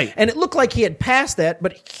sticks around. Right. And it looked like he had passed that,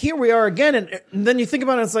 but here we are again. And then you think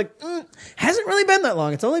about it, it's like, hasn't really been that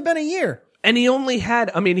long. It's only been a year. And he only had,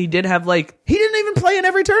 he did have He didn't even play in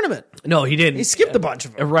every tournament. no, he didn't. He skipped a bunch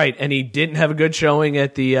of them. Right. And he didn't have a good showing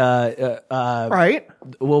at the, Right.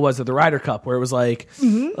 what was it? The Ryder Cup, where it was like,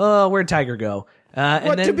 where'd Tiger go? And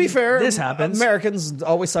But then to be fair, this happens. Americans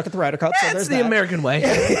always suck at the Ryder Cup. So That's there's the that. American way.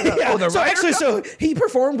 Yeah. So he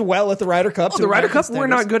performed well at the Ryder Cup. The Ryder Cup, we're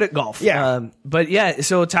not good at golf. Yeah. But yeah,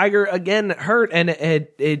 so Tiger again hurt, and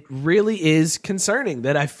it really is concerning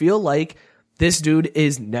that I feel like this dude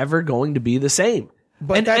is never going to be the same.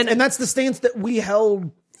 But that's the stance that we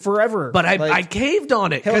held forever. But I caved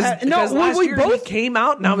on it because last year he came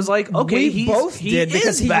out and I was like, okay, we both did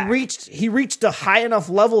because he reached a high enough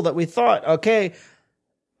level that we thought, okay.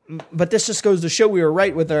 But this just goes to show we were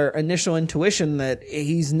right with our initial intuition that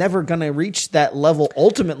he's never going to reach that level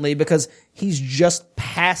ultimately because he's just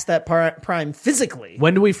past that prime physically.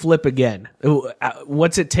 When do we flip again?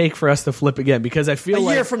 What's it take for us to flip again? Because I feel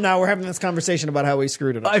a year from now we're having this conversation about how we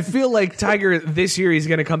screwed it up. I feel like Tiger this year he's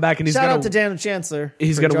going to come back and he's going to out to Dan Chancellor.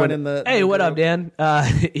 He's going to win. Hey, what up, Dan?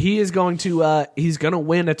 He is going to he's going to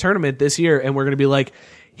win a tournament this year, and we're going to be like,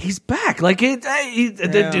 he's back. Like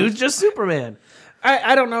the dude's just Superman.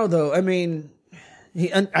 I don't know though. I mean,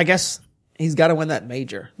 I guess he's got to win that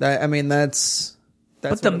major. That's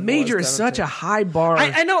but the major is such a high bar.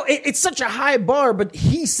 I know it's such a high bar, but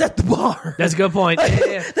he set the bar. That's a good point.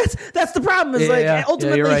 That's the problem. Is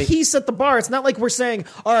ultimately he set the bar. It's not like we're saying,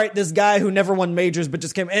 all right, this guy who never won majors but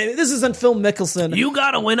just came. This isn't Phil Mickelson. You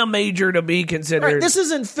got to win a major to be considered. Right, this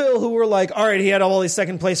isn't Phil who we're like, all right, he had all these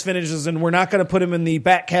second place finishes, and we're not going to put him in the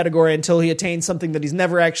back category until he attains something that he's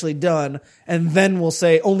never actually done, and then we'll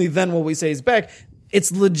say only then will we say he's back. It's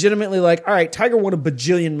legitimately like, all right, Tiger won a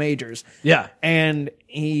bajillion majors. Yeah. And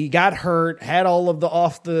he got hurt, had all of the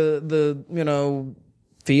off the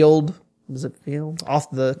field. Was it field? Off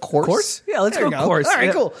the course? Yeah, let's go course. All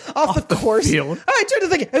right, cool. Off the course. Field. I tried to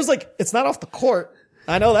think. I was like, it's not off the court.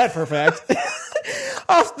 I know that for a fact.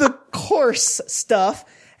 Off the course stuff.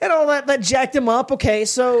 And all that jacked him up. Okay,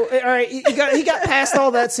 so all right, he got past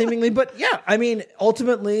all that seemingly, but yeah, I mean,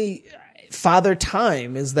 ultimately, Father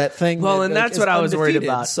Time is that thing. Well, and that's what I was worried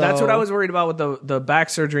about. So. That's what I was worried about with the back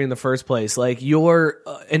surgery in the first place. Like, you're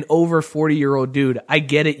an over 40-year-old dude. I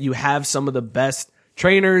get it. You have some of the best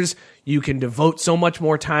trainers. You can devote so much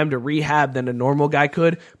more time to rehab than a normal guy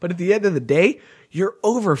could. But at the end of the day, you're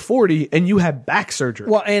over 40 and you have back surgery.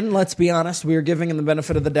 Well, and let's be honest, we are giving him the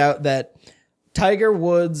benefit of the doubt that Tiger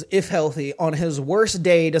Woods, if healthy, on his worst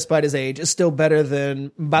day, despite his age, is still better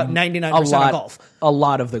than about 99% of golf. A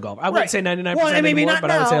lot of the golf. I wouldn't say 99% anymore, but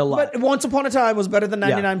I would say a lot. But once upon a time was better than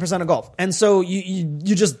 99% of golf. And so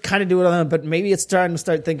you just kind of do it on that. But maybe it's time to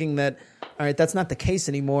start thinking that, all right, that's not the case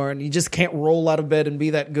anymore. And you just can't roll out of bed and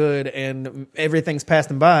be that good and everything's passed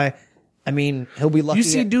him by. I mean, he'll be lucky. You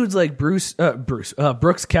see dudes like Brooks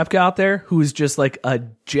Koepka out there, who's just like a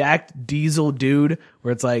jacked diesel dude,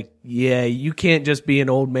 where it's like, yeah, you can't just be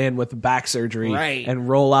an old man with back surgery and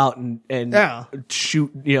roll out and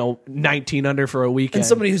shoot, 19 under for a weekend. And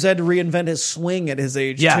somebody who's had to reinvent his swing at his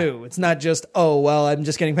age too. It's not just, oh, well, I'm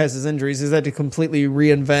just getting past his injuries. He's had to completely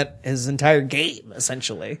reinvent his entire game,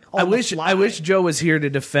 essentially. I wish Joe was here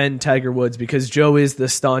to defend Tiger Woods, because Joe is the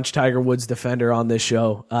staunch Tiger Woods defender on this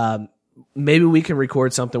show. Maybe we can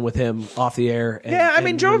record something with him off the air.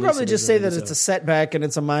 Joe would probably just say that it's a setback and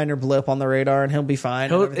it's a minor blip on the radar and he'll be fine.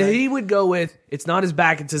 He would go with, it's not his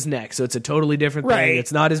back, it's his neck. So it's a totally different thing.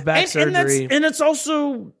 It's not his back surgery. And it's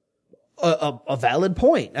also a valid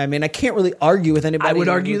point. I mean, I can't really argue with anybody. I would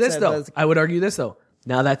argue this though.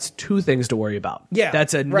 Now that's two things to worry about. Yeah.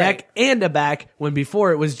 That's a neck and a back, when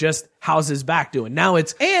before it was just, how's his back doing? Now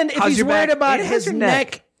it's, and if he's worried about his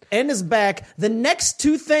neck and his back, the next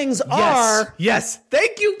two things are... Yes.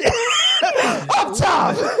 Thank you. Up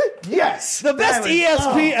top. Yes. The best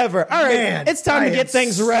ESP ever. All right. Man, it's time to get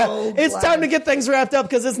things wrapped. It's time to get things wrapped up,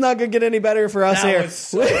 because it's not going to get any better for us here. I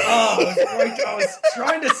was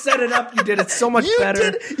trying to set it up. You did it so much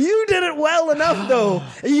better. You did it well enough, though.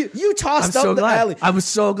 You tossed up the alley. I was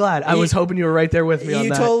so glad. I was hoping you were right there with me on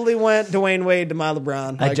that. You totally went Dwayne Wade to my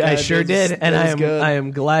LeBron. I sure did, and I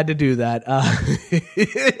am glad to do that.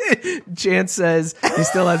 Chance says he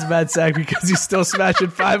still has bad sack because he's still smashing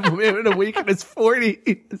 5 women a week in his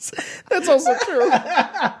 40s. That's also true.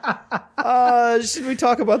 Should we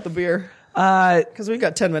talk about the beer? Because we've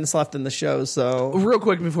got 10 minutes left in the show. So real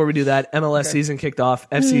quick before we do that, MLS season kicked off.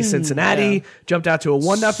 FC Cincinnati jumped out to a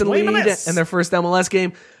 1-0 lead in their first MLS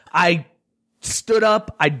game. I stood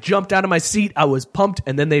up, I jumped out of my seat, I was pumped,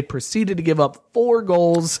 and then they proceeded to give up 4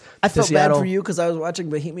 goals. I felt bad for you because I was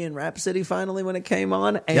watching Bohemian Rhapsody finally when it came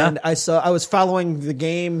on, and I was following the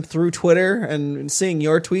game through Twitter and seeing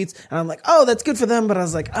your tweets, and I'm like, oh, that's good for them, but I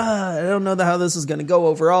was like, I don't know how this is going to go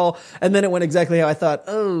overall, and then it went exactly how I thought.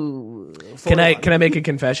 Oh, can I make a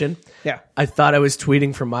confession? Yeah, I thought I was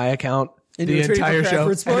tweeting from my account, And the you were tweeting entire for show.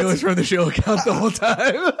 Craft Fruit And it was Sports? from the show account the whole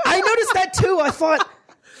time. I noticed that too. I thought,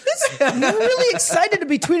 I'm really excited to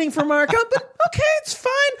be tweeting from our account, but okay, it's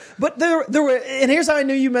fine. But there were, and here's how I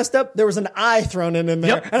knew you messed up. There was an I thrown in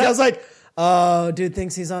there. Yep, and I was like, oh, dude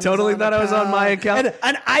thinks he's on Totally his own thought I was on my account.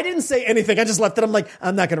 And I didn't say anything. I just left it. I'm like,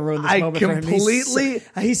 I'm not going to ruin this I moment for him.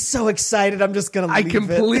 He's so excited. I'm just going to leave it.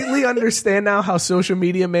 completely understand now how social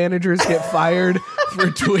media managers get fired for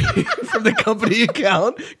tweeting from the company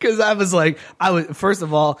account. Because first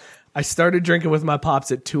of all, I started drinking with my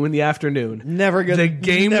pops at 2 p.m. Never good. The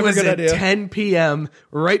game never was good at idea. 10 p.m.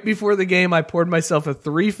 Right before the game, I poured myself a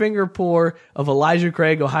 3-finger pour of Elijah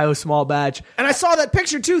Craig Ohio Small Batch. And I saw that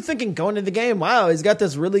picture too, thinking going to the game, wow, he's got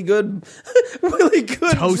this really good drink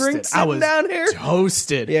Toasted. I was down here.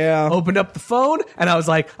 toasted. Yeah. Opened up the phone and I was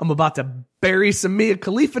like, I'm about to bury some Mia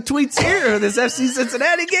Khalifa tweets here this FC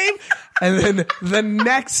Cincinnati game. And then the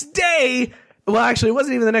next day, well, actually, it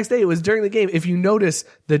wasn't even the next day. It was during the game. If you notice,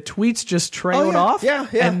 the tweets just trailed off. Yeah.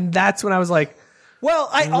 And that's when I was like, Well,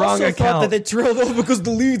 I Wrong also account. thought that they trailed off because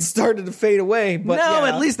the lead started to fade away. But no,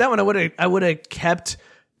 yeah. at least that one I would have kept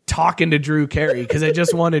talking to Drew Carey because I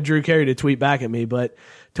just wanted Drew Carey to tweet back at me, but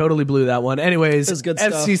totally blew that one. Anyways, It was good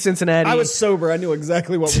FC stuff. Cincinnati. I was sober. I knew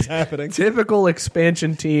exactly what was happening. Typical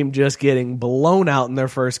expansion team just getting blown out in their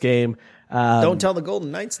first game. Don't tell the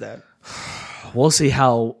Golden Knights that. We'll see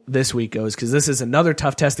how this week goes because this is another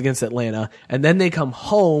tough test against Atlanta. And then they come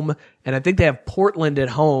home, and I think they have Portland at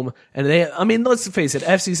home. And let's face it,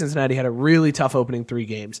 FC Cincinnati had a really tough opening 3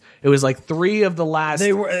 games. It was like 3 of the last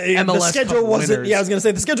MLS the schedule Cup wasn't. winners. Yeah, I was going to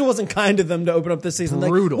say the schedule wasn't kind to them to open up this season.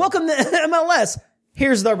 Brutal. Like, welcome to MLS.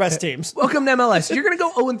 Here's our best teams. Welcome to MLS. You're going to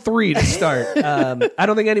go 0-3 to start. I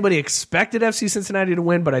don't think anybody expected FC Cincinnati to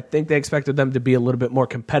win, but I think they expected them to be a little bit more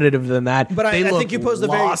competitive than that. But I think you posed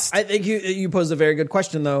lost. I think you posed a very good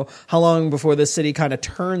question though. How long before this city kind of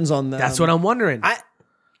turns on them? That's what I'm wondering.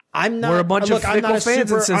 I'm not. We're a bunch of I'm not fickle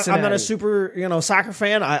fans in Cincinnati. I'm not a super, soccer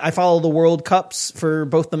fan. I follow the World Cups for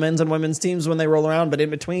both the men's and women's teams when they roll around, but in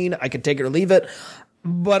between, I could take it or leave it.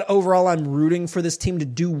 But overall, I'm rooting for this team to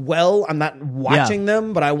do well. I'm not watching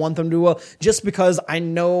them, but I want them to do well just because I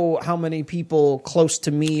know how many people close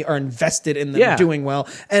to me are invested in them doing well.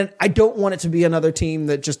 And I don't want it to be another team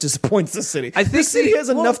that just disappoints the city. I think the city has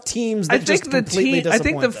enough teams that just completely disappoint I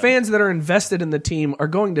think the them. fans that are invested in the team are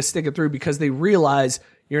going to stick it through because they realize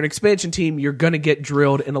you're an expansion team. You're going to get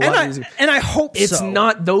drilled in a lot of these. And I hope it's so.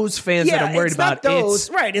 not those fans that I'm worried it's not about. Those.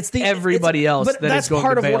 It's right. It's the everybody else but that that's is going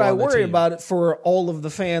part to of bail what I on the worry team. about it for all of the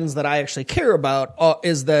fans that I actually care about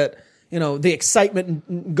is that the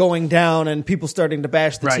excitement going down and people starting to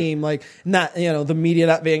bash the team, like not the media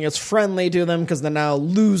not being as friendly to them because they're now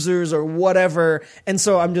losers or whatever. And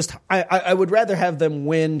so I would rather have them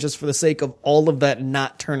win just for the sake of all of that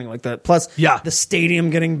not turning like that. Plus, the stadium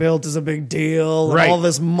getting built is a big deal. Right. And all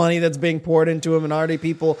this money that's being poured into them, and already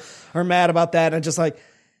people are mad about that. And just like,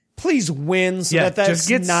 please win so that's just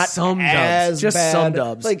get not some as dubs. Just bad. some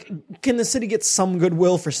dubs. Like, can the city get some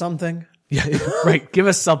goodwill for something? Yeah, right. Give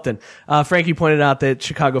us something. Frankie pointed out that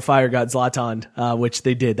Chicago Fire got Zlatan, which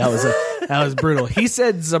they did. That was brutal. He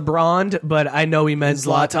said Zabrand, but I know he meant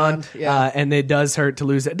Zlatan. yeah. And it does hurt to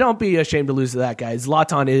lose it. Don't be ashamed to lose to that guy.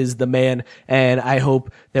 Zlatan is the man, and I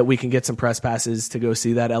hope that we can get some press passes to go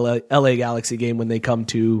see that LA Galaxy game when they come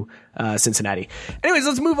to Cincinnati. Anyways,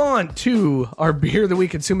 let's move on to our beer of the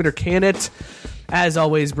week. Consume it or can it. As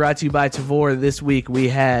always, brought to you by Tavour. This week we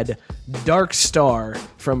had Dark Star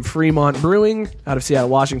from Fremont Brewing out of Seattle,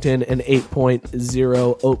 Washington, an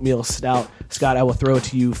 8.0 oatmeal stout. Scott, I will throw it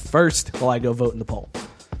to you first while I go vote in the poll.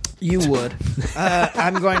 You would.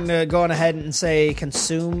 I'm going to go on ahead and say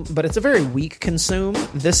consume, but it's a very weak consume.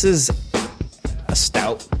 This is a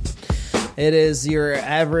stout. It is your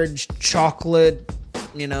average chocolate,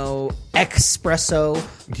 espresso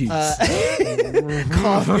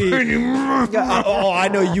coffee. I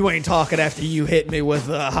know you ain't talking after you hit me with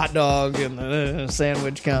a hot dog and the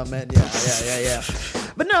sandwich comment. Yeah.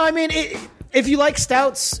 But no, I mean, if you like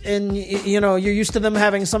stouts and you're used to them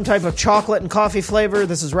having some type of chocolate and coffee flavor,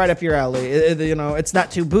 this is right up your alley. It's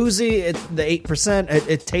not too boozy. The 8%,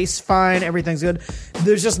 it tastes fine. Everything's good.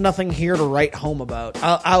 There's just nothing here to write home about.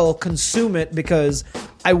 I'll consume it because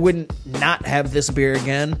I wouldn't not have this beer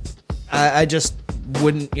again. I just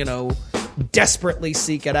wouldn't, desperately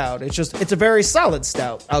seek it out. It's a very solid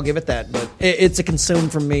stout. I'll give it that, but it's a consume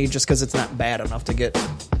from me just because it's not bad enough to get.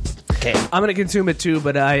 can. I'm going to consume it too,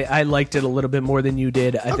 but I liked it a little bit more than you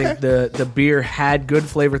did. I think the beer had good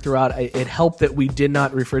flavor throughout. It helped that we did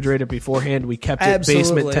not refrigerate it beforehand. We kept it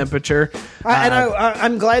basement temperature.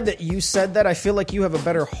 I'm glad that you said that. I feel like you have a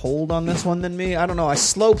better hold on this one than me. I don't know. I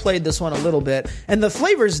slow played this one a little bit, and the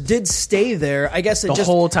flavors did stay there. I guess the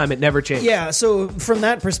whole time. It never changed. Yeah. So from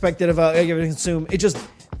that perspective, I give it a consume.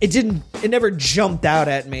 It never jumped out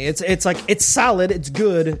at me. It's like, it's solid, it's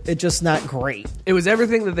good, it's just not great. It was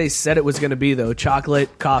everything that they said it was going to be, though.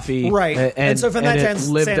 Chocolate, coffee, right? And so from that it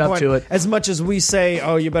lived up to it. As much as we say,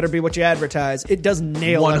 oh, you better be what you advertise, it does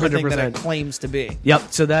nail 100%. Everything that it claims to be.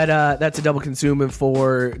 Yep. So that's a double consume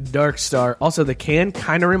for Dark Star. Also, the can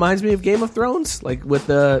kind of reminds me of Game of Thrones, like with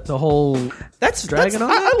the whole dragon on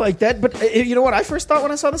it. I like that, but you know what I first thought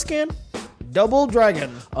when I saw this can? Double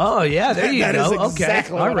Dragon. Oh, yeah, there you go. Is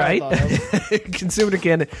exactly okay. All right. Consumer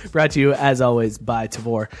Can brought to you, as always, by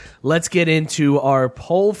Tavor. Let's get into our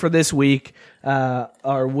poll for this week.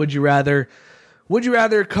 Our Would You Rather. Would you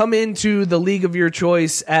rather come into the league of your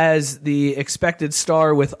choice as the expected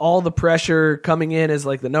star with all the pressure coming in as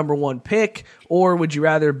like the number one pick, or would you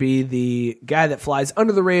rather be the guy that flies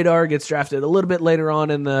under the radar, gets drafted a little bit later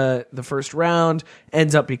on in the first round,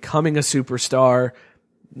 ends up becoming a superstar?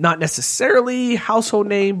 Not necessarily household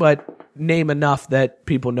name, but name enough that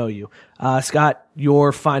people know you. Scott,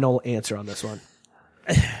 your final answer on this one.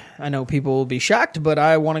 I know people will be shocked, but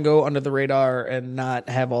I want to go under the radar and not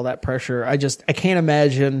have all that pressure. I can't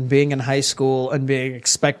imagine being in high school and being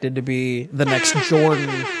expected to be the next Jordan.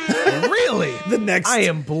 Really? The next. I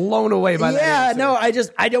am blown away by that. Yeah, no,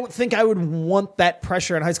 I don't think I would want that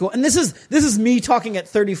pressure in high school. And this is me talking at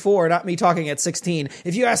 34, not me talking at 16.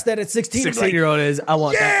 If you ask that at 16, 16-year-old is, I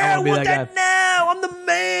want that. I want to be that guy. Now I'm the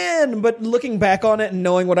man. But looking back on it and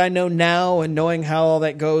knowing what I know now and knowing how all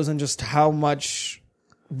that goes and just how much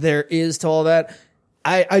there is to all that,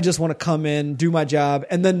 I just want to come in, do my job,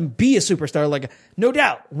 and then be a superstar. Like, no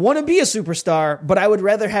doubt, want to be a superstar, but I would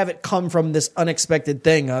rather have it come from this unexpected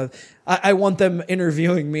thing of, I want them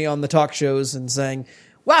interviewing me on the talk shows and saying,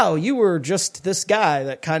 wow, you were just this guy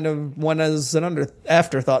that kind of went as an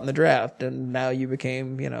afterthought in the draft, and now you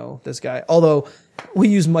became, this guy. Although, we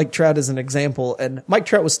use Mike Trout as an example, and Mike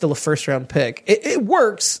Trout was still a first-round pick. It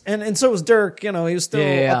works, and so was Dirk. He was still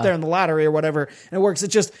up there in the lottery or whatever, and it works.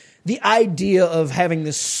 It's just the idea of having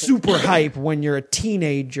this super hype when you're a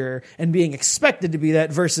teenager and being expected to be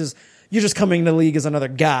that versus you're just coming to the league as another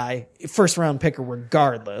guy, first-round picker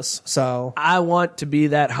regardless. So I want to be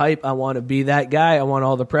that hype. I want to be that guy. I want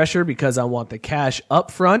all the pressure because I want the cash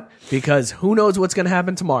up front because who knows what's going to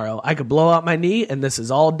happen tomorrow. I could blow out my knee and this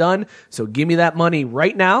is all done. So give me that money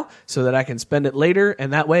right now so that I can spend it later.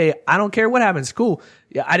 And that way I don't care what happens. Cool.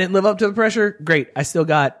 Yeah, I didn't live up to the pressure. Great. I still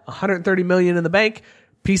got $130 million in the bank.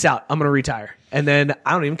 Peace out. I'm going to retire. And then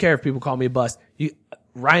I don't even care if people call me a bust.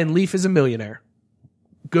 Ryan Leaf is a millionaire.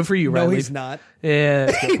 Good for you, Ryan Leaf. No, he's not. Yeah,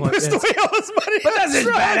 that's a good point. He pissed away all his money. But that's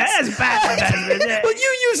bad. That's bad. Well,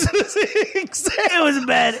 you used it as an example. It was a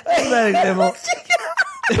bad example.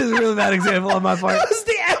 It was a really bad example on my part. It was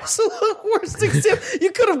the absolute worst example.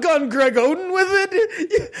 You could have gone Greg Oden with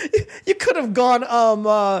it. You could have gone,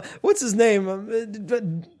 what's his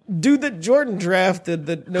name? Dude that Jordan drafted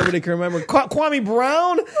that nobody can remember. Kwame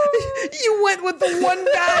Brown? You went with the one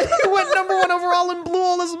guy who went number one overall and blew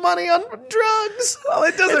all his money on drugs. Well,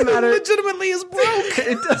 it doesn't matter. Legitimately is broke.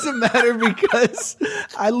 It doesn't matter because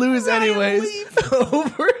I lose anyways.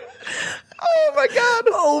 Oh my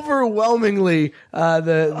God! Overwhelmingly,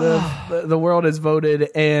 the world has voted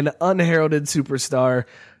an unheralded superstar.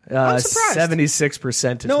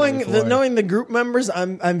 76% to knowing the group members,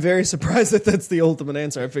 I'm very surprised that that's the ultimate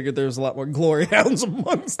answer. I figured there was a lot more glory hounds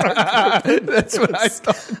amongst our group. That's what I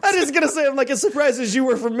thought. I was gonna say, I'm like, as surprised as you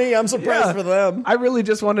were for me, I'm surprised for them. I really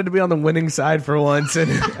just wanted to be on the winning side for once,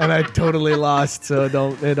 and I totally lost. So it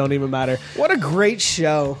don't even matter. What a great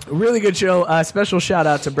show! Really good show. Special shout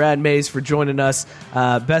out to Brad Mays for joining us.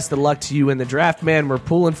 Best of luck to you in the draft, man. We're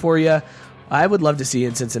pulling for you. I would love to see you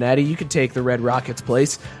in Cincinnati. You could take the Red Rockets'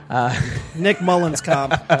 place. Nick Mullins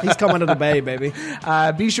comp. He's coming to the Bay, baby.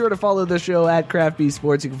 Be sure to follow the show at Craft Bee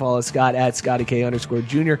Sports. You can follow Scott at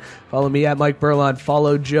ScottyK_Jr. Follow me at Mike Burlon.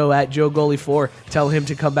 Follow Joe at JoeGoalie4. Tell him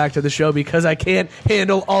to come back to the show because I can't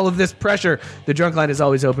handle all of this pressure. The Drunk Line is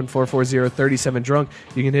always open, 440-37-DRUNK.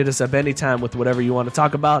 You can hit us up anytime with whatever you want to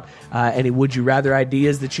talk about. Any Would You Rather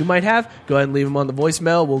ideas that you might have, go ahead and leave them on the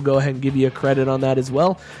voicemail. We'll go ahead and give you a credit on that as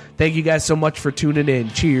well. Thank you guys so much for tuning in.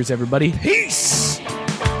 Cheers, everybody. Peace!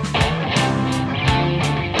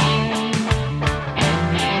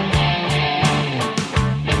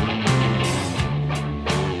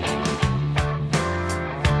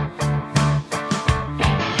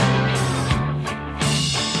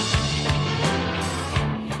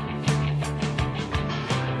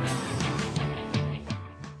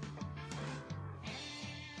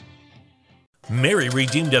 Mary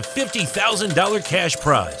redeemed a $50,000 cash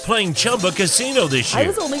prize playing Chumba Casino this year. I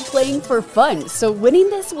was only playing for fun, so winning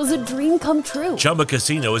this was a dream come true. Chumba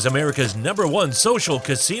Casino is America's #1 social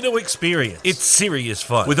casino experience. It's serious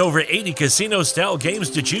fun. With over 80 casino-style games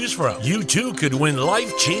to choose from, you too could win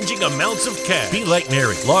life-changing amounts of cash. Be like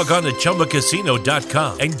Mary. Log on to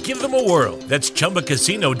ChumbaCasino.com and give them a whirl. That's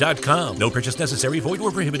ChumbaCasino.com. No purchase necessary. Void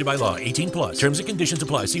or prohibited by law. 18+. Terms and conditions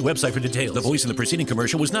apply. See website for details. The voice in the preceding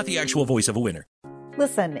commercial was not the actual voice of a winner.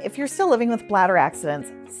 Listen, if you're still living with bladder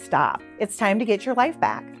accidents, stop. It's time to get your life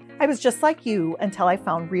back. I was just like you until I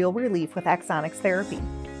found real relief with Axonics therapy.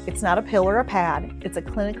 It's not a pill or a pad. It's a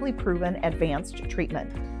clinically proven advanced treatment.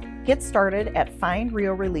 Get started at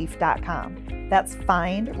findrealrelief.com. That's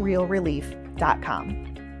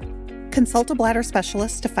findrealrelief.com. Consult a bladder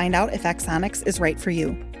specialist to find out if Axonics is right for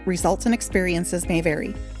you. Results and experiences may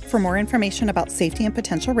vary. For more information about safety and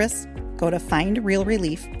potential risks, go to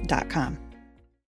findrealrelief.com.